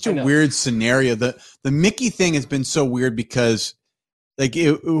weird scenario. The Mickey thing has been so weird because like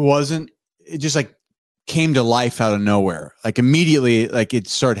it just like came to life out of nowhere. Like immediately, like it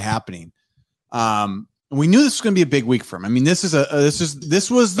started happening. We knew this was going to be a big week for him. I mean, this was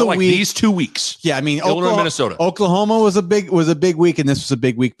the week. These 2 weeks. Yeah, I mean, Illinois, Minnesota, Oklahoma was a big week, and this was a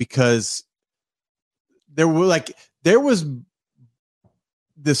big week because there was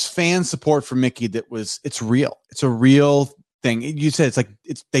this fan support for Mickey it's real. It's a real thing. You said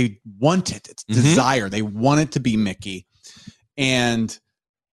they want it. It's desire. They want it to be Mickey. And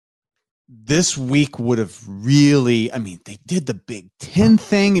this week would have really, I mean, they did the Big Ten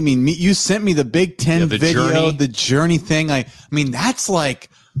thing. I mean, you sent me the Big Ten video, the journey thing. I mean, that's like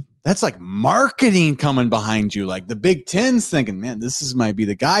marketing coming behind you. Like the Big Ten's thinking, man, might be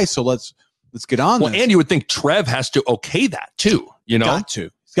the guy. So let's get on this. And you would think Trev has to okay that too. Got to.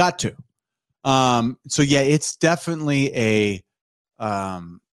 So yeah, it's definitely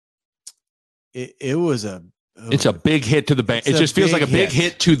it's a big hit to the band. It just feels like a big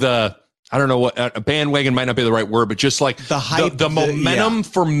hit to the, I don't know what a bandwagon might not be the right word, but just like the hype, the momentum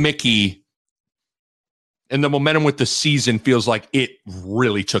for Mickey and the momentum with the season feels like it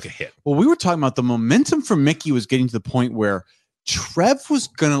really took a hit. Well, we were talking about the momentum for Mickey was getting to the point where Trev was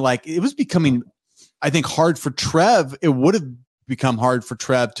going to it was becoming, I think, hard for Trev. It would have become hard for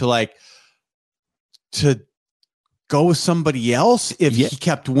Trev to go with somebody else if he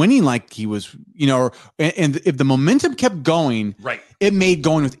kept winning like he was, and if the momentum kept going, right, it made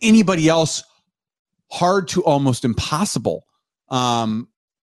going with anybody else hard to almost impossible. And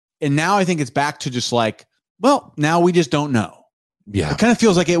now I think it's back to just like, well, now we just don't know. Yeah. It kind of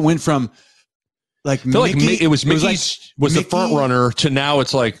feels like it went from like Mickey, it was the front runner to now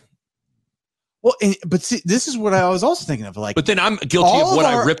it's like, well, but see, this is what I was also thinking of. Like, but then I'm guilty of what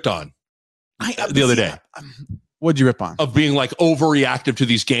I ripped on the other day. What'd you rip on? Of being like overreactive to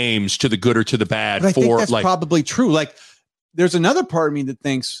these games, to the good or to the bad. But I think that's probably true. Like there's another part of me that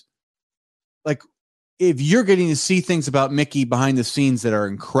thinks, like, if you're getting to see things about Mickey behind the scenes that are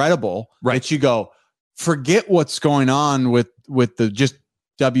incredible, right? That you go, forget what's going on with the just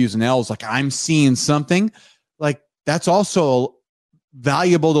W's and L's. Like, I'm seeing something like that's also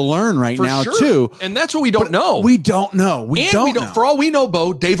valuable to learn now too. And that's what we don't know. We don't know. We don't know. For all we know,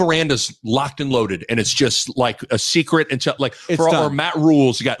 Bo, Dave Aranda's locked and loaded, and it's just like a secret until like it's for done. Or Matt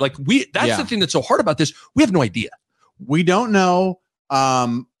Rules. You got like that's the thing that's so hard about this. We have no idea. We don't know.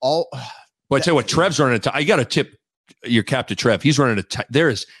 But I tell you what, Trev's running I got to tip your cap to Trev. He's running there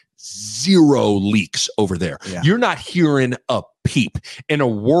is zero leaks over there. Yeah. You're not hearing a peep. In a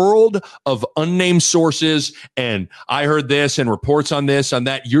world of unnamed sources and I heard this and reports on this, on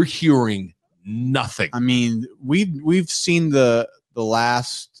that, you're hearing nothing. I mean, we've seen the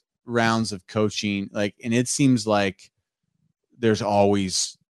last rounds of coaching, like, and it seems like there's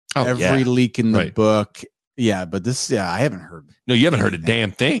always every leak in the book. Yeah, but this, I haven't heard. No, you haven't heard a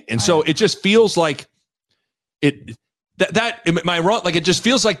damn thing. And so it just feels like am I wrong? Like, it just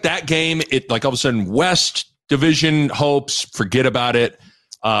feels like that game, like all of a sudden West Division hopes, forget about it.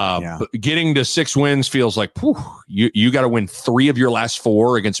 But getting to 6 wins feels like, you got to win 3 of your last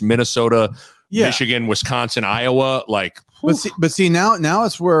 4 against Minnesota, Michigan, Wisconsin, Iowa. Like, but see now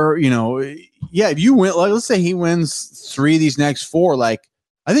it's where, if you win, like, let's say he wins 3 of these next 4, like,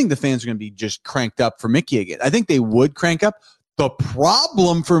 I think the fans are going to be just cranked up for Mickey again. I think they would crank up. The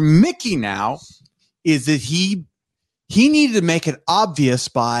problem for Mickey now is that he needed to make it obvious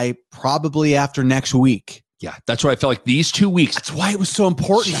by probably after next week. Yeah, that's why I felt like these 2 weeks. That's why it was so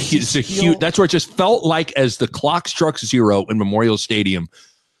important. It's a huge. That's where it just felt like as the clock struck 0 in Memorial Stadium.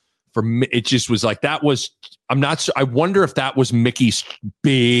 For me, it just was like that was. I'm not. I wonder if that was Mickey's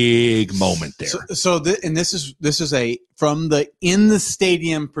big moment there. This is a from the in the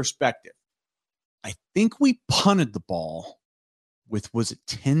stadium perspective. I think we punted the ball with, was it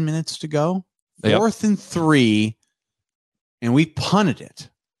 10 minutes to go? 4th and 3, and we punted it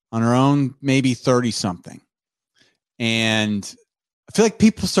on our own, maybe 30 something. And I feel like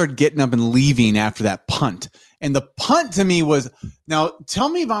people started getting up and leaving after that punt. And the punt to me was, now tell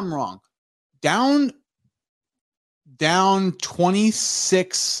me if I'm wrong, down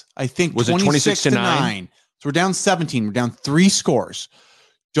 26, I think. Was it 26 to 9? So we're down 17. We're down 3 scores.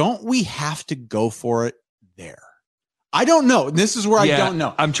 Don't we have to go for it there? I don't know. This is where I don't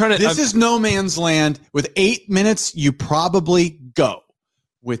know. This is no man's land. With 8 minutes, you probably go.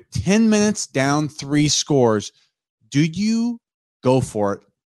 With 10 minutes down 3 scores, do you go for it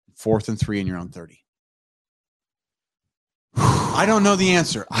 4th and 3 in your own 30? I don't know the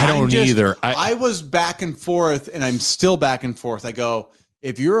answer. I don't either. I was back and forth, and I'm still back and forth. I go,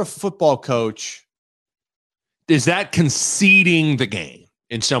 if you're a football coach, is that conceding the game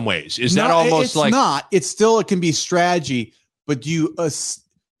in some ways? Is that almost it's like not? It's still, it can be strategy, but do you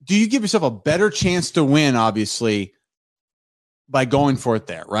give yourself a better chance to win? Obviously, by going for it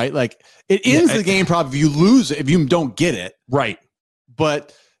there, right? Like, it ends the game probably if you lose it, if you don't get it, right?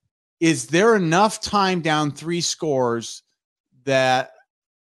 But is there enough time down 3 scores that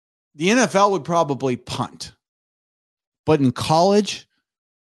the NFL would probably punt? But in college,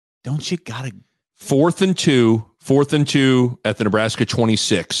 don't you gotta 4th and 2 at the Nebraska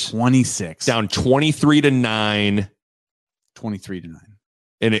 26 down 23 to 9,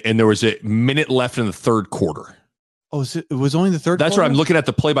 and there was a minute left in the 3rd quarter. Oh, it was only the 3rd. That's what I'm looking at,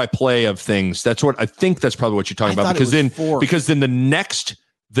 the play-by-play of things. That's what I think. That's probably what you're talking about, because then the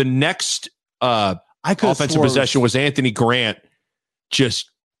next offensive possession was Anthony Grant just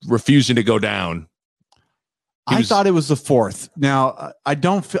refusing to go down. I thought it was the 4th. Now I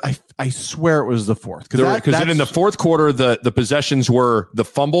don't. I swear it was the 4th, because then in the 4th quarter, the possessions were the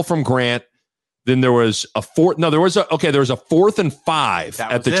fumble from Grant. Then there was a 4th. No, there was a 4th and 5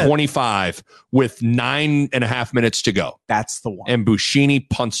 at the 25 with 9.5 minutes to go. That's the one. And Buschini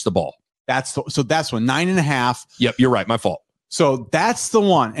punts the ball. That's one. 9.5. Yep, you're right. My fault. So that's the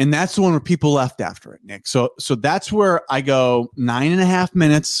one, and that's the one where people left after it, Nick. So that's where I go 9.5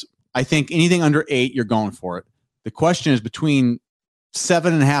 minutes. I think anything under 8, you're going for it. The question is between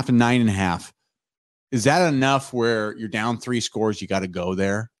 7.5 and 9.5. Is that enough where you're down 3 scores? You got to go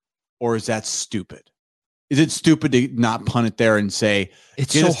there, or is that stupid? Is it stupid to not punt it there and say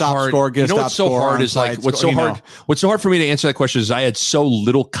it's so hard? What's so hard is like what's so hard. What's so hard for me to answer that question is I had so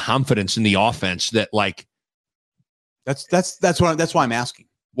little confidence in the offense that like. That's why I'm asking.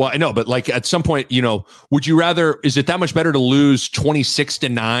 Well, I know, but like at some point, would you rather? Is it that much better to lose 26 to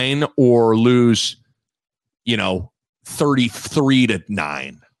 9 or lose, 33 to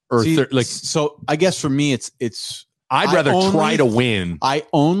 9 or So I guess for me, it's. I'd rather try to win. I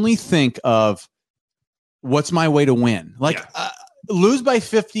only think of what's my way to win? Like lose by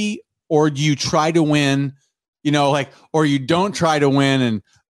 50, or do you try to win? You know, like, or you don't try to win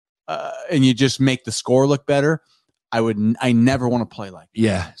and you just make the score look better. I never want to play like that.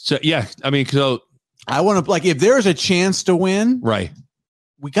 Yeah. So I mean, so I want to, like, if there's a chance to win, right,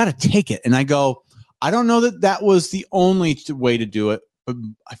 we got to take it. And I go, I don't know that was the only way to do it, but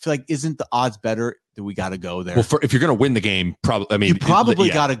I feel like, isn't the odds better that we got to go there? Well, if you're going to win the game, you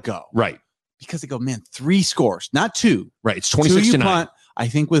probably got to go. Right. Because they go, man, 3 scores, not 2. Right. It's 26-9. Punt, I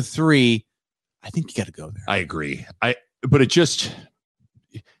think with 3, I think you got to go there. I agree. But it just,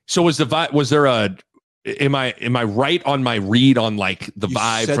 so was there a, am I right on my read on like the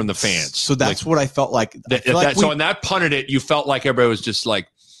vibe from the fans? So that's like, what I felt like. So when that punted it, you felt like everybody was just like,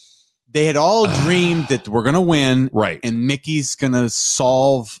 they had all dreamed that we're going to win. Right. And Mickey's going to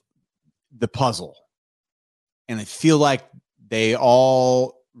solve the puzzle. And I feel like they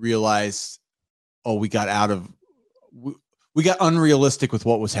all realized, we got unrealistic with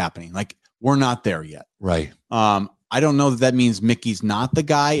what was happening. Like, we're not there yet. Right. I don't know that means Mickey's not the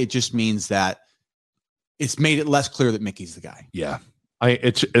guy. It just means that it's made it less clear that Mickey's the guy. Yeah.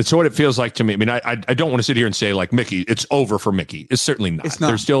 It's what it feels like to me. I mean, I don't want to sit here and say like Mickey, it's over for Mickey. It's certainly not. It's not.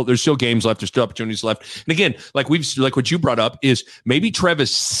 There's still games left. There's still opportunities left. And again, like what you brought up is maybe Trev is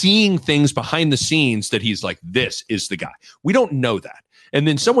seeing things behind the scenes that he's like, this is the guy. We don't know that. And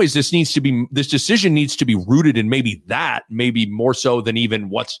in some ways, this decision needs to be rooted in maybe more so than even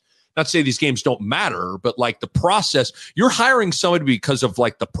what's, not to say these games don't matter, but like the process. You're hiring somebody because of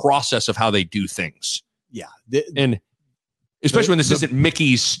like the process of how they do things. Yeah. And especially when this isn't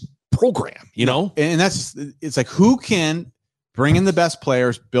Mickey's program, you know? And it's like, who can bring in the best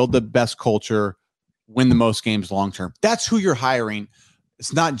players, build the best culture, win the most games long-term? That's who you're hiring.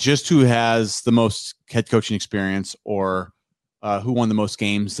 It's not just who has the most head coaching experience or who won the most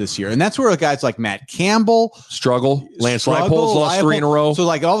games this year. And that's where guys like Matt Campbell Lance Leipold's lost 3 in a row. So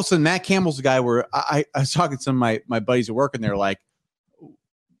like all of a sudden Matt Campbell's the guy where I was talking to some of my buddies at work and they're like,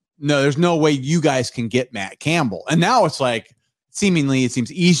 no, there's no way you guys can get Matt Campbell. And now it's like, seemingly it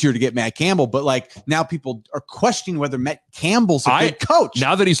seems easier to get Matt Campbell, but like now people are questioning whether Matt Campbell's a good coach.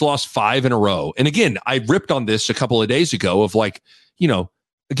 Now that he's lost 5 in a row. And again, I ripped on this a couple of days ago of like, you know,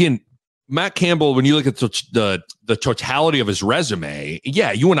 again, Matt Campbell, when you look at the totality of his resume,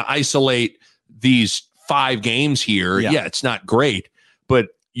 you want to isolate these 5 games here. Yeah, it's not great, but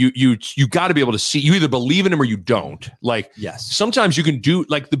you got to be able to see. You either believe in him or you don't. Like, yes, sometimes you can do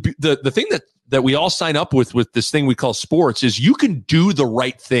like the thing that we all sign up with this thing we call sports is you can do the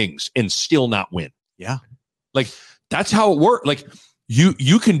right things and still not win. Yeah, like that's how it works. Like.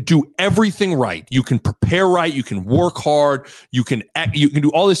 You can do everything right. You can prepare right. You can work hard. You can do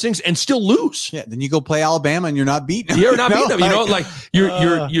all these things and still lose. Yeah. Then you go play Alabama and you're not beating them. You're not beating them. You know, like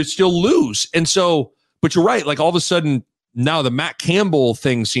you still lose. And so, but you're right. Like all of a sudden now the Matt Campbell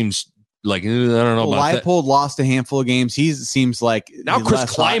thing seems like I don't know about that. Leipold lost a handful of games. Seems like now Chris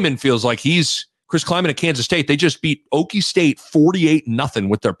Kleiman feels like Chris Kleiman at Kansas State. They just beat Okie State 48-0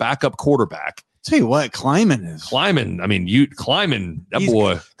 with their backup quarterback. Tell you what, Kleiman is. Kleiman is climbing the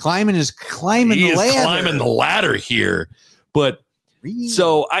ladder. Climbing the ladder here. But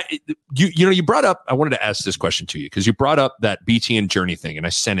so you brought up, I wanted to ask this question to you because you brought up that BTN Journey thing and I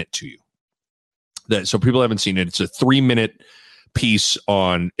sent it to you. So people haven't seen it. It's a 3-minute piece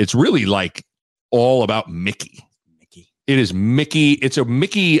on, it's really like all about Mickey. It is Mickey. It's a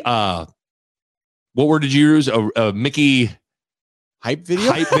Mickey, what word did you use? A Mickey... Hype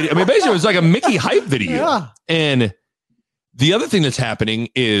video? I mean, basically, it was like a Mickey hype video. Yeah. And the other thing that's happening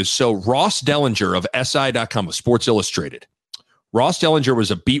is, so Ross Dellinger of SI.com, of Sports Illustrated. Ross Dellinger was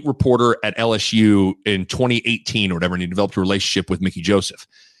a beat reporter at LSU in 2018 or whatever, and he developed a relationship with Mickey Joseph.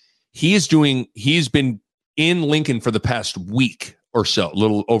 He's been in Lincoln for the past week or so, a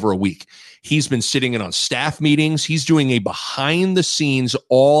little over a week. He's been sitting in on staff meetings. He's doing a behind-the-scenes,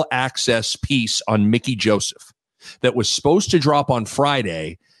 all-access piece on Mickey Joseph that was supposed to drop on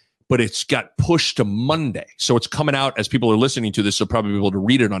Friday, but it's got pushed to Monday. So it's coming out as people are listening to this. They'll probably be able to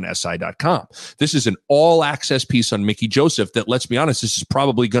read it on SI.com. This is an all access piece on Mickey Joseph that, let's be honest, this is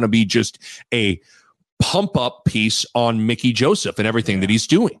probably going to be just a pump up piece on Mickey Joseph and everything that he's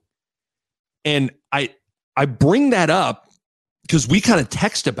doing. And I bring that up because we kind of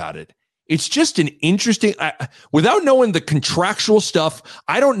text about it. It's just an interesting, without knowing the contractual stuff,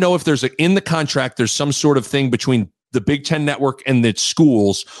 I don't know if in the contract, there's some sort of thing between the Big Ten Network and the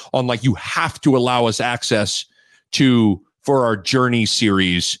schools on like, you have to allow us access for our Journey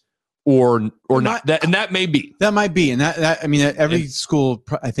series or not. That may be. That might be. And that I mean, every school,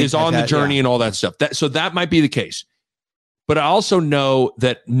 I think, is on the Journey and all that stuff. So that might be the case. But I also know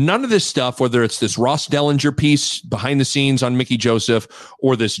that none of this stuff, whether it's this Ross Dellinger piece behind the scenes on Mickey Joseph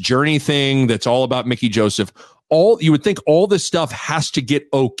or this journey thing that's all about Mickey Joseph, you would think all this stuff has to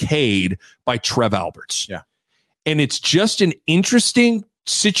get okayed by Trev Alberts. Yeah. And it's just an interesting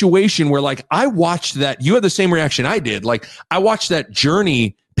situation where, like, I watched that. You had the same reaction I did. Like, I watched that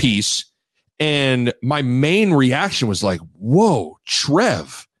journey piece and my main reaction was like, whoa,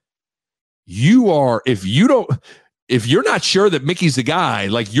 Trev, if you're not sure that Mickey's the guy,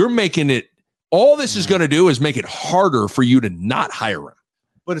 like, you're making it, all this is going to do is make it harder for you to not hire him.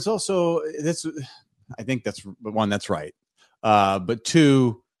 But it's also, I think that's one, that's right. But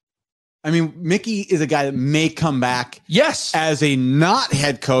two, I mean, Mickey is a guy that may come back, yes, as a not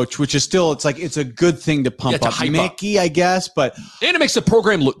head coach, which is still, it's like, it's a good thing to pump up Mickey, I guess. But and it makes the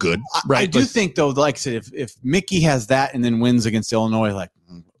program look good, right? I do think, though, like I said, if Mickey has that and then wins against Illinois, like,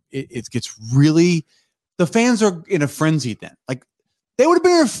 it gets really, the fans are in a frenzy then. Like, they would have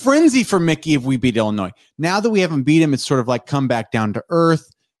been in a frenzy for Mickey if we beat Illinois. Now that we haven't beat him, it's sort of like come back down to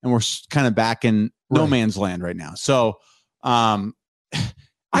earth, and we're kind of back in no man's land right now. So,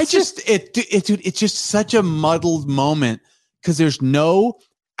 it's just such a muddled moment because there's no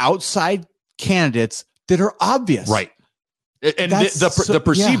outside candidates that are obvious. Right. And the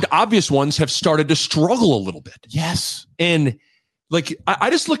perceived obvious ones have started to struggle a little bit. Yes. And like, I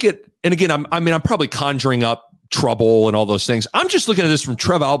just look at, and again, I'm probably conjuring up trouble and all those things. I'm just looking at this from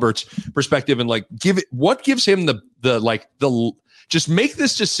Trev Alberts' perspective and like, what gives him just make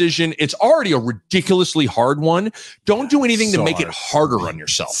this decision. It's already a ridiculously hard one. Don't do anything to make it harder on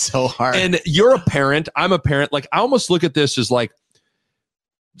yourself. So hard. And you're a parent. I'm a parent. Like, I almost look at this as like,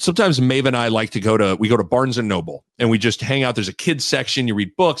 sometimes Maeve and I like to go to Barnes and Noble and we just hang out. There's a kids section. You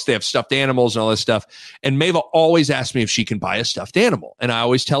read books. They have stuffed animals and all this stuff. And Maeve always asks me if she can buy a stuffed animal. And I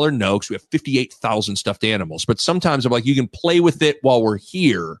always tell her no, because we have 58,000 stuffed animals. But sometimes I'm like, you can play with it while we're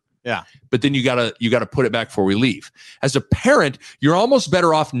here. Yeah. But then you gotta put it back before we leave. As a parent, you're almost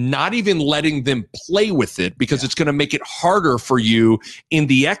better off not even letting them play with it because it's going to make it harder for you in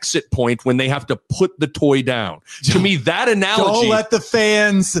the exit point when they have to put the toy down. To me, that analogy. Don't let the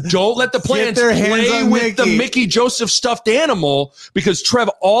fans play with the Mickey Joseph stuffed animal, because Trev,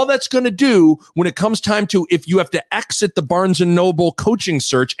 all that's going to do when it comes time to, if you have to exit the Barnes and Noble coaching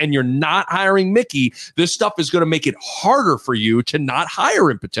search and you're not hiring Mickey, this stuff is going to make it harder for you to not hire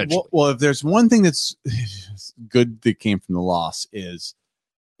him potentially. Well, if there's one thing that's good that came from the loss is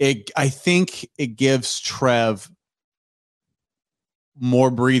I think it gives Trev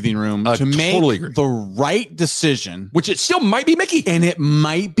more breathing room to make the right decision, which it still might be Mickey, and it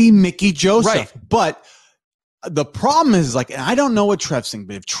might be Mickey Joseph. Right. But the problem is, like, and I don't know what Trev's saying,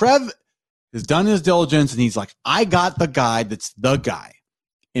 but if Trev has done his diligence and he's like, I got the guy that's the guy,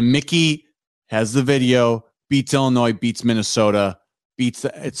 and Mickey has the video, beats Illinois, beats Minnesota,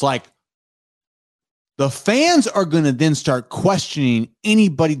 it's like the fans are going to then start questioning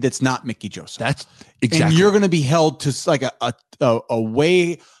anybody that's not Mickey Joseph. That's exactly. And you're going to be held to like a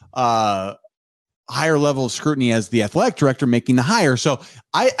way higher level of scrutiny as the athletic director making the hire. So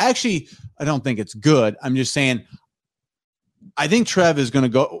I don't think it's good. I'm just saying, I think Trev is going to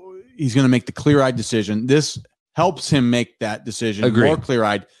go. He's going to make the clear-eyed decision. This helps him make that decision more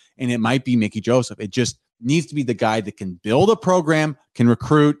clear-eyed, and it might be Mickey Joseph. It just needs to be the guy that can build a program, can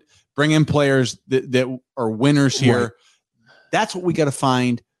recruit, bring in players that are winners here. Right. That's what we got to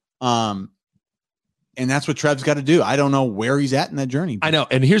find. And that's what Trev's got to do. I don't know where he's at in that journey. I know.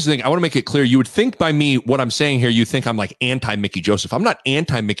 And here's the thing. I want to make it clear. You would think by me, what I'm saying here, you think I'm like anti-Mickey Joseph. I'm not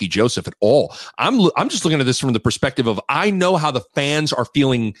anti-Mickey Joseph at all. I'm just looking at this from the perspective of, I know how the fans are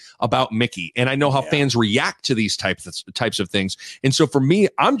feeling about Mickey, and I know how fans react to these types of things. And so for me,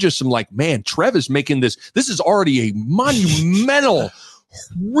 I'm like, man, Trev is making this is already a monumental,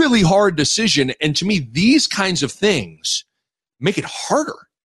 really hard decision. And to me, these kinds of things make it harder.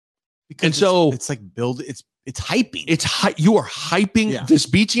 Because and so it's like it's hyping. You are hyping this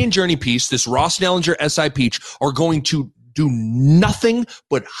BT and Journey piece. This Ross Dellinger, SI Peach are going to do nothing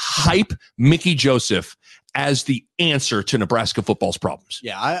but hype Mickey Joseph as the answer to Nebraska football's problems.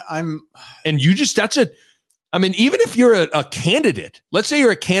 Yeah, I'm. And you just I mean, even if you're a candidate, let's say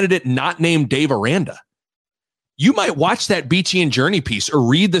you're a candidate not named Dave Aranda, you might watch that BT and Journey piece or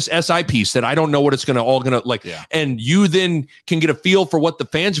read this SI piece that I don't know what it's going to like. Yeah. And you then can get a feel for what the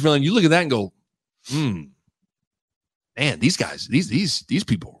fans are feeling. You look at that and go, man, these guys, these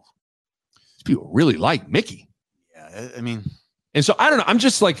people really like Mickey. Yeah. I mean, And so I don't know. I'm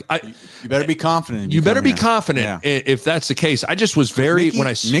just like, you better be confident. You better be confident if that's the case. I just was very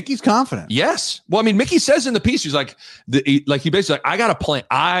Mickey's confident. Yes. Well, I mean, Mickey says in the piece, he's like, he basically like, I got a plan.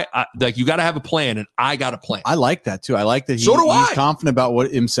 I like, you got to have a plan, and I got a plan. I like that too. I like that he's confident about what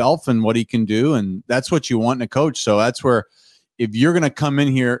himself and what he can do, and that's what you want in a coach. So that's where, if you're going to come in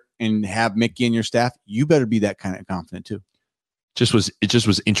here and have Mickey and your staff, you better be that kind of confident too. It just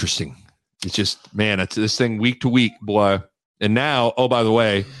was interesting. It's just, man, it's this thing week to week, boy. And now, oh, by the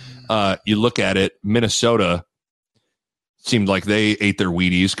way, you look at it, Minnesota seemed like they ate their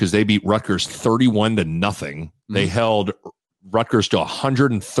Wheaties because they beat Rutgers 31-0. Mm-hmm. They held Rutgers to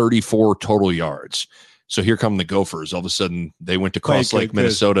 134 total yards. So here come the Gophers. All of a sudden, they went to Cross Lake,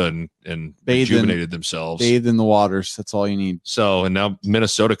 Minnesota, and rejuvenated themselves. Bathed in the waters. That's all you need. So, and now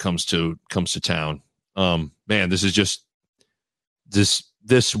Minnesota comes to town. Man, this is just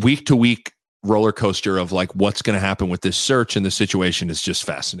this week to week roller coaster of like what's going to happen with this search and the situation is just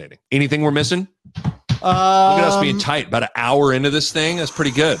fascinating. Anything we're missing? Look at us being tight. About an hour into this thing, that's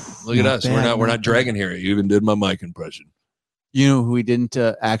pretty good. Look at us. We're not dragging here. You even did my mic impression. You know who we didn't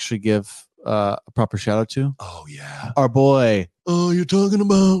actually give a proper shout out to? Oh yeah, our boy. Oh, you're talking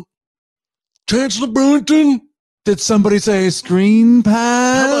about Chancellor Brewington? Did somebody say screen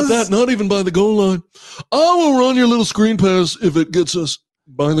pass? How about that? Not even by the goal line. I will run your little screen pass if it gets us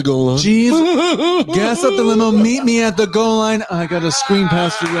by the goal line. Jeez, gas up the limo. Meet me at the goal line. I got a screen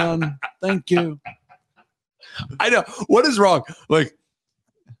pass to run. Thank you. I know. What is wrong? Like,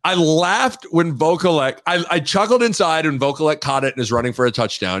 I laughed when Vokalek, I chuckled inside when Vokalek caught it and is running for a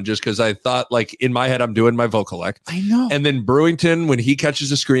touchdown just because I thought, like, in my head, I'm doing my Vokalek. I know. And then Brewington, when he catches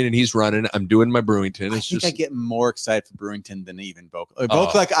the screen and he's running, I'm doing my Brewington. I get more excited for Brewington than even Vokalek.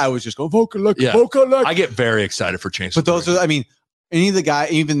 Vokalek, I was just going, Vokalek. I get very excited for Chancellor. But those are, I mean, any of the guy,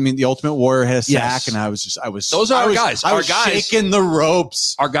 even the Ultimate Warrior had a sack, and those are our guys. I was shaking the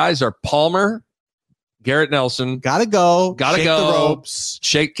ropes. Our guys are Palmer, Garrett Nelson. Gotta go. Shake the ropes.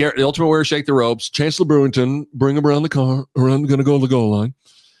 Shake Garrett, the Ultimate Warrior, shake the ropes. Chancellor Brewington, bring him around the car. I'm going to go to the goal line.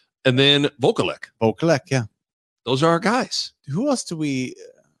 And then Vokalek. Yeah. Those are our guys. Who else do we...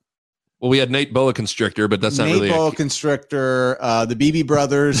 Well, we had Nate Boa Constrictor, but that's not really... Nate Boa Constrictor, the BB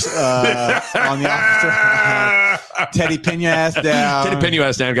brothers on the opposite. Teddy Pena ass down. Teddy Pena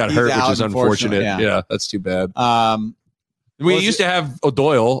ass down got hurt, which is unfortunate. Yeah, that's too bad. We used to have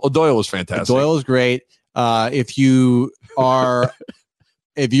O'Doyle. O'Doyle was fantastic. O'Doyle is great. If you're a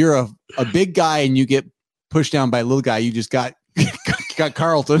big guy and you get pushed down by a little guy, you just got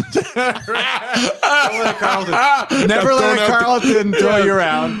Carlton. Never let Carlton throw you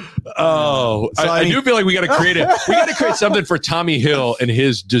around. Oh, so I do feel like we got to create something for Tommy Hill and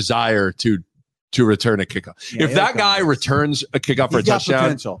his desire to return a kickoff. If that guy returns a kickoff for a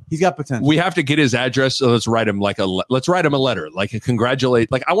touchdown, he's got potential. We have to get his address. So let's write him a letter, like a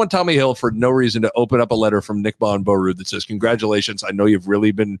congratulate. Like I want Tommy Hill for no reason to open up a letter from Nick Baugh and Bo Ruud that says, "Congratulations! I know you've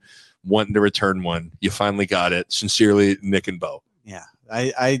really been wanting to return one. You finally got it. Sincerely, Nick and Bo." Yeah,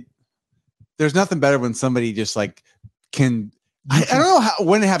 I there's nothing better when somebody just like can. I don't know how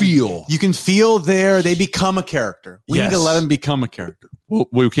when you can feel they become a character. We need to let them become a character. Well,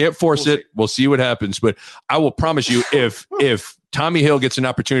 we can't force it. We'll see what happens. But I will promise you, if Tommy Hill gets an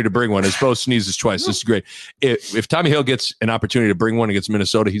opportunity to bring one, as Bo sneezes twice, this is great. If Tommy Hill gets an opportunity to bring one against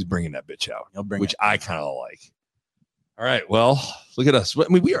Minnesota, he's bringing that bitch out, which I kind of like. All right. Well, look at us. I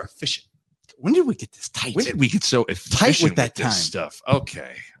mean, we are efficient. When did we get this tight? When did we get so tight with that time stuff?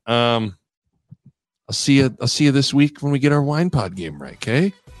 Okay. I'll see you this week when we get our wine pod game right.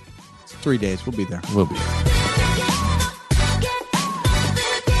 Okay. 3 days. We'll be there. We'll be there.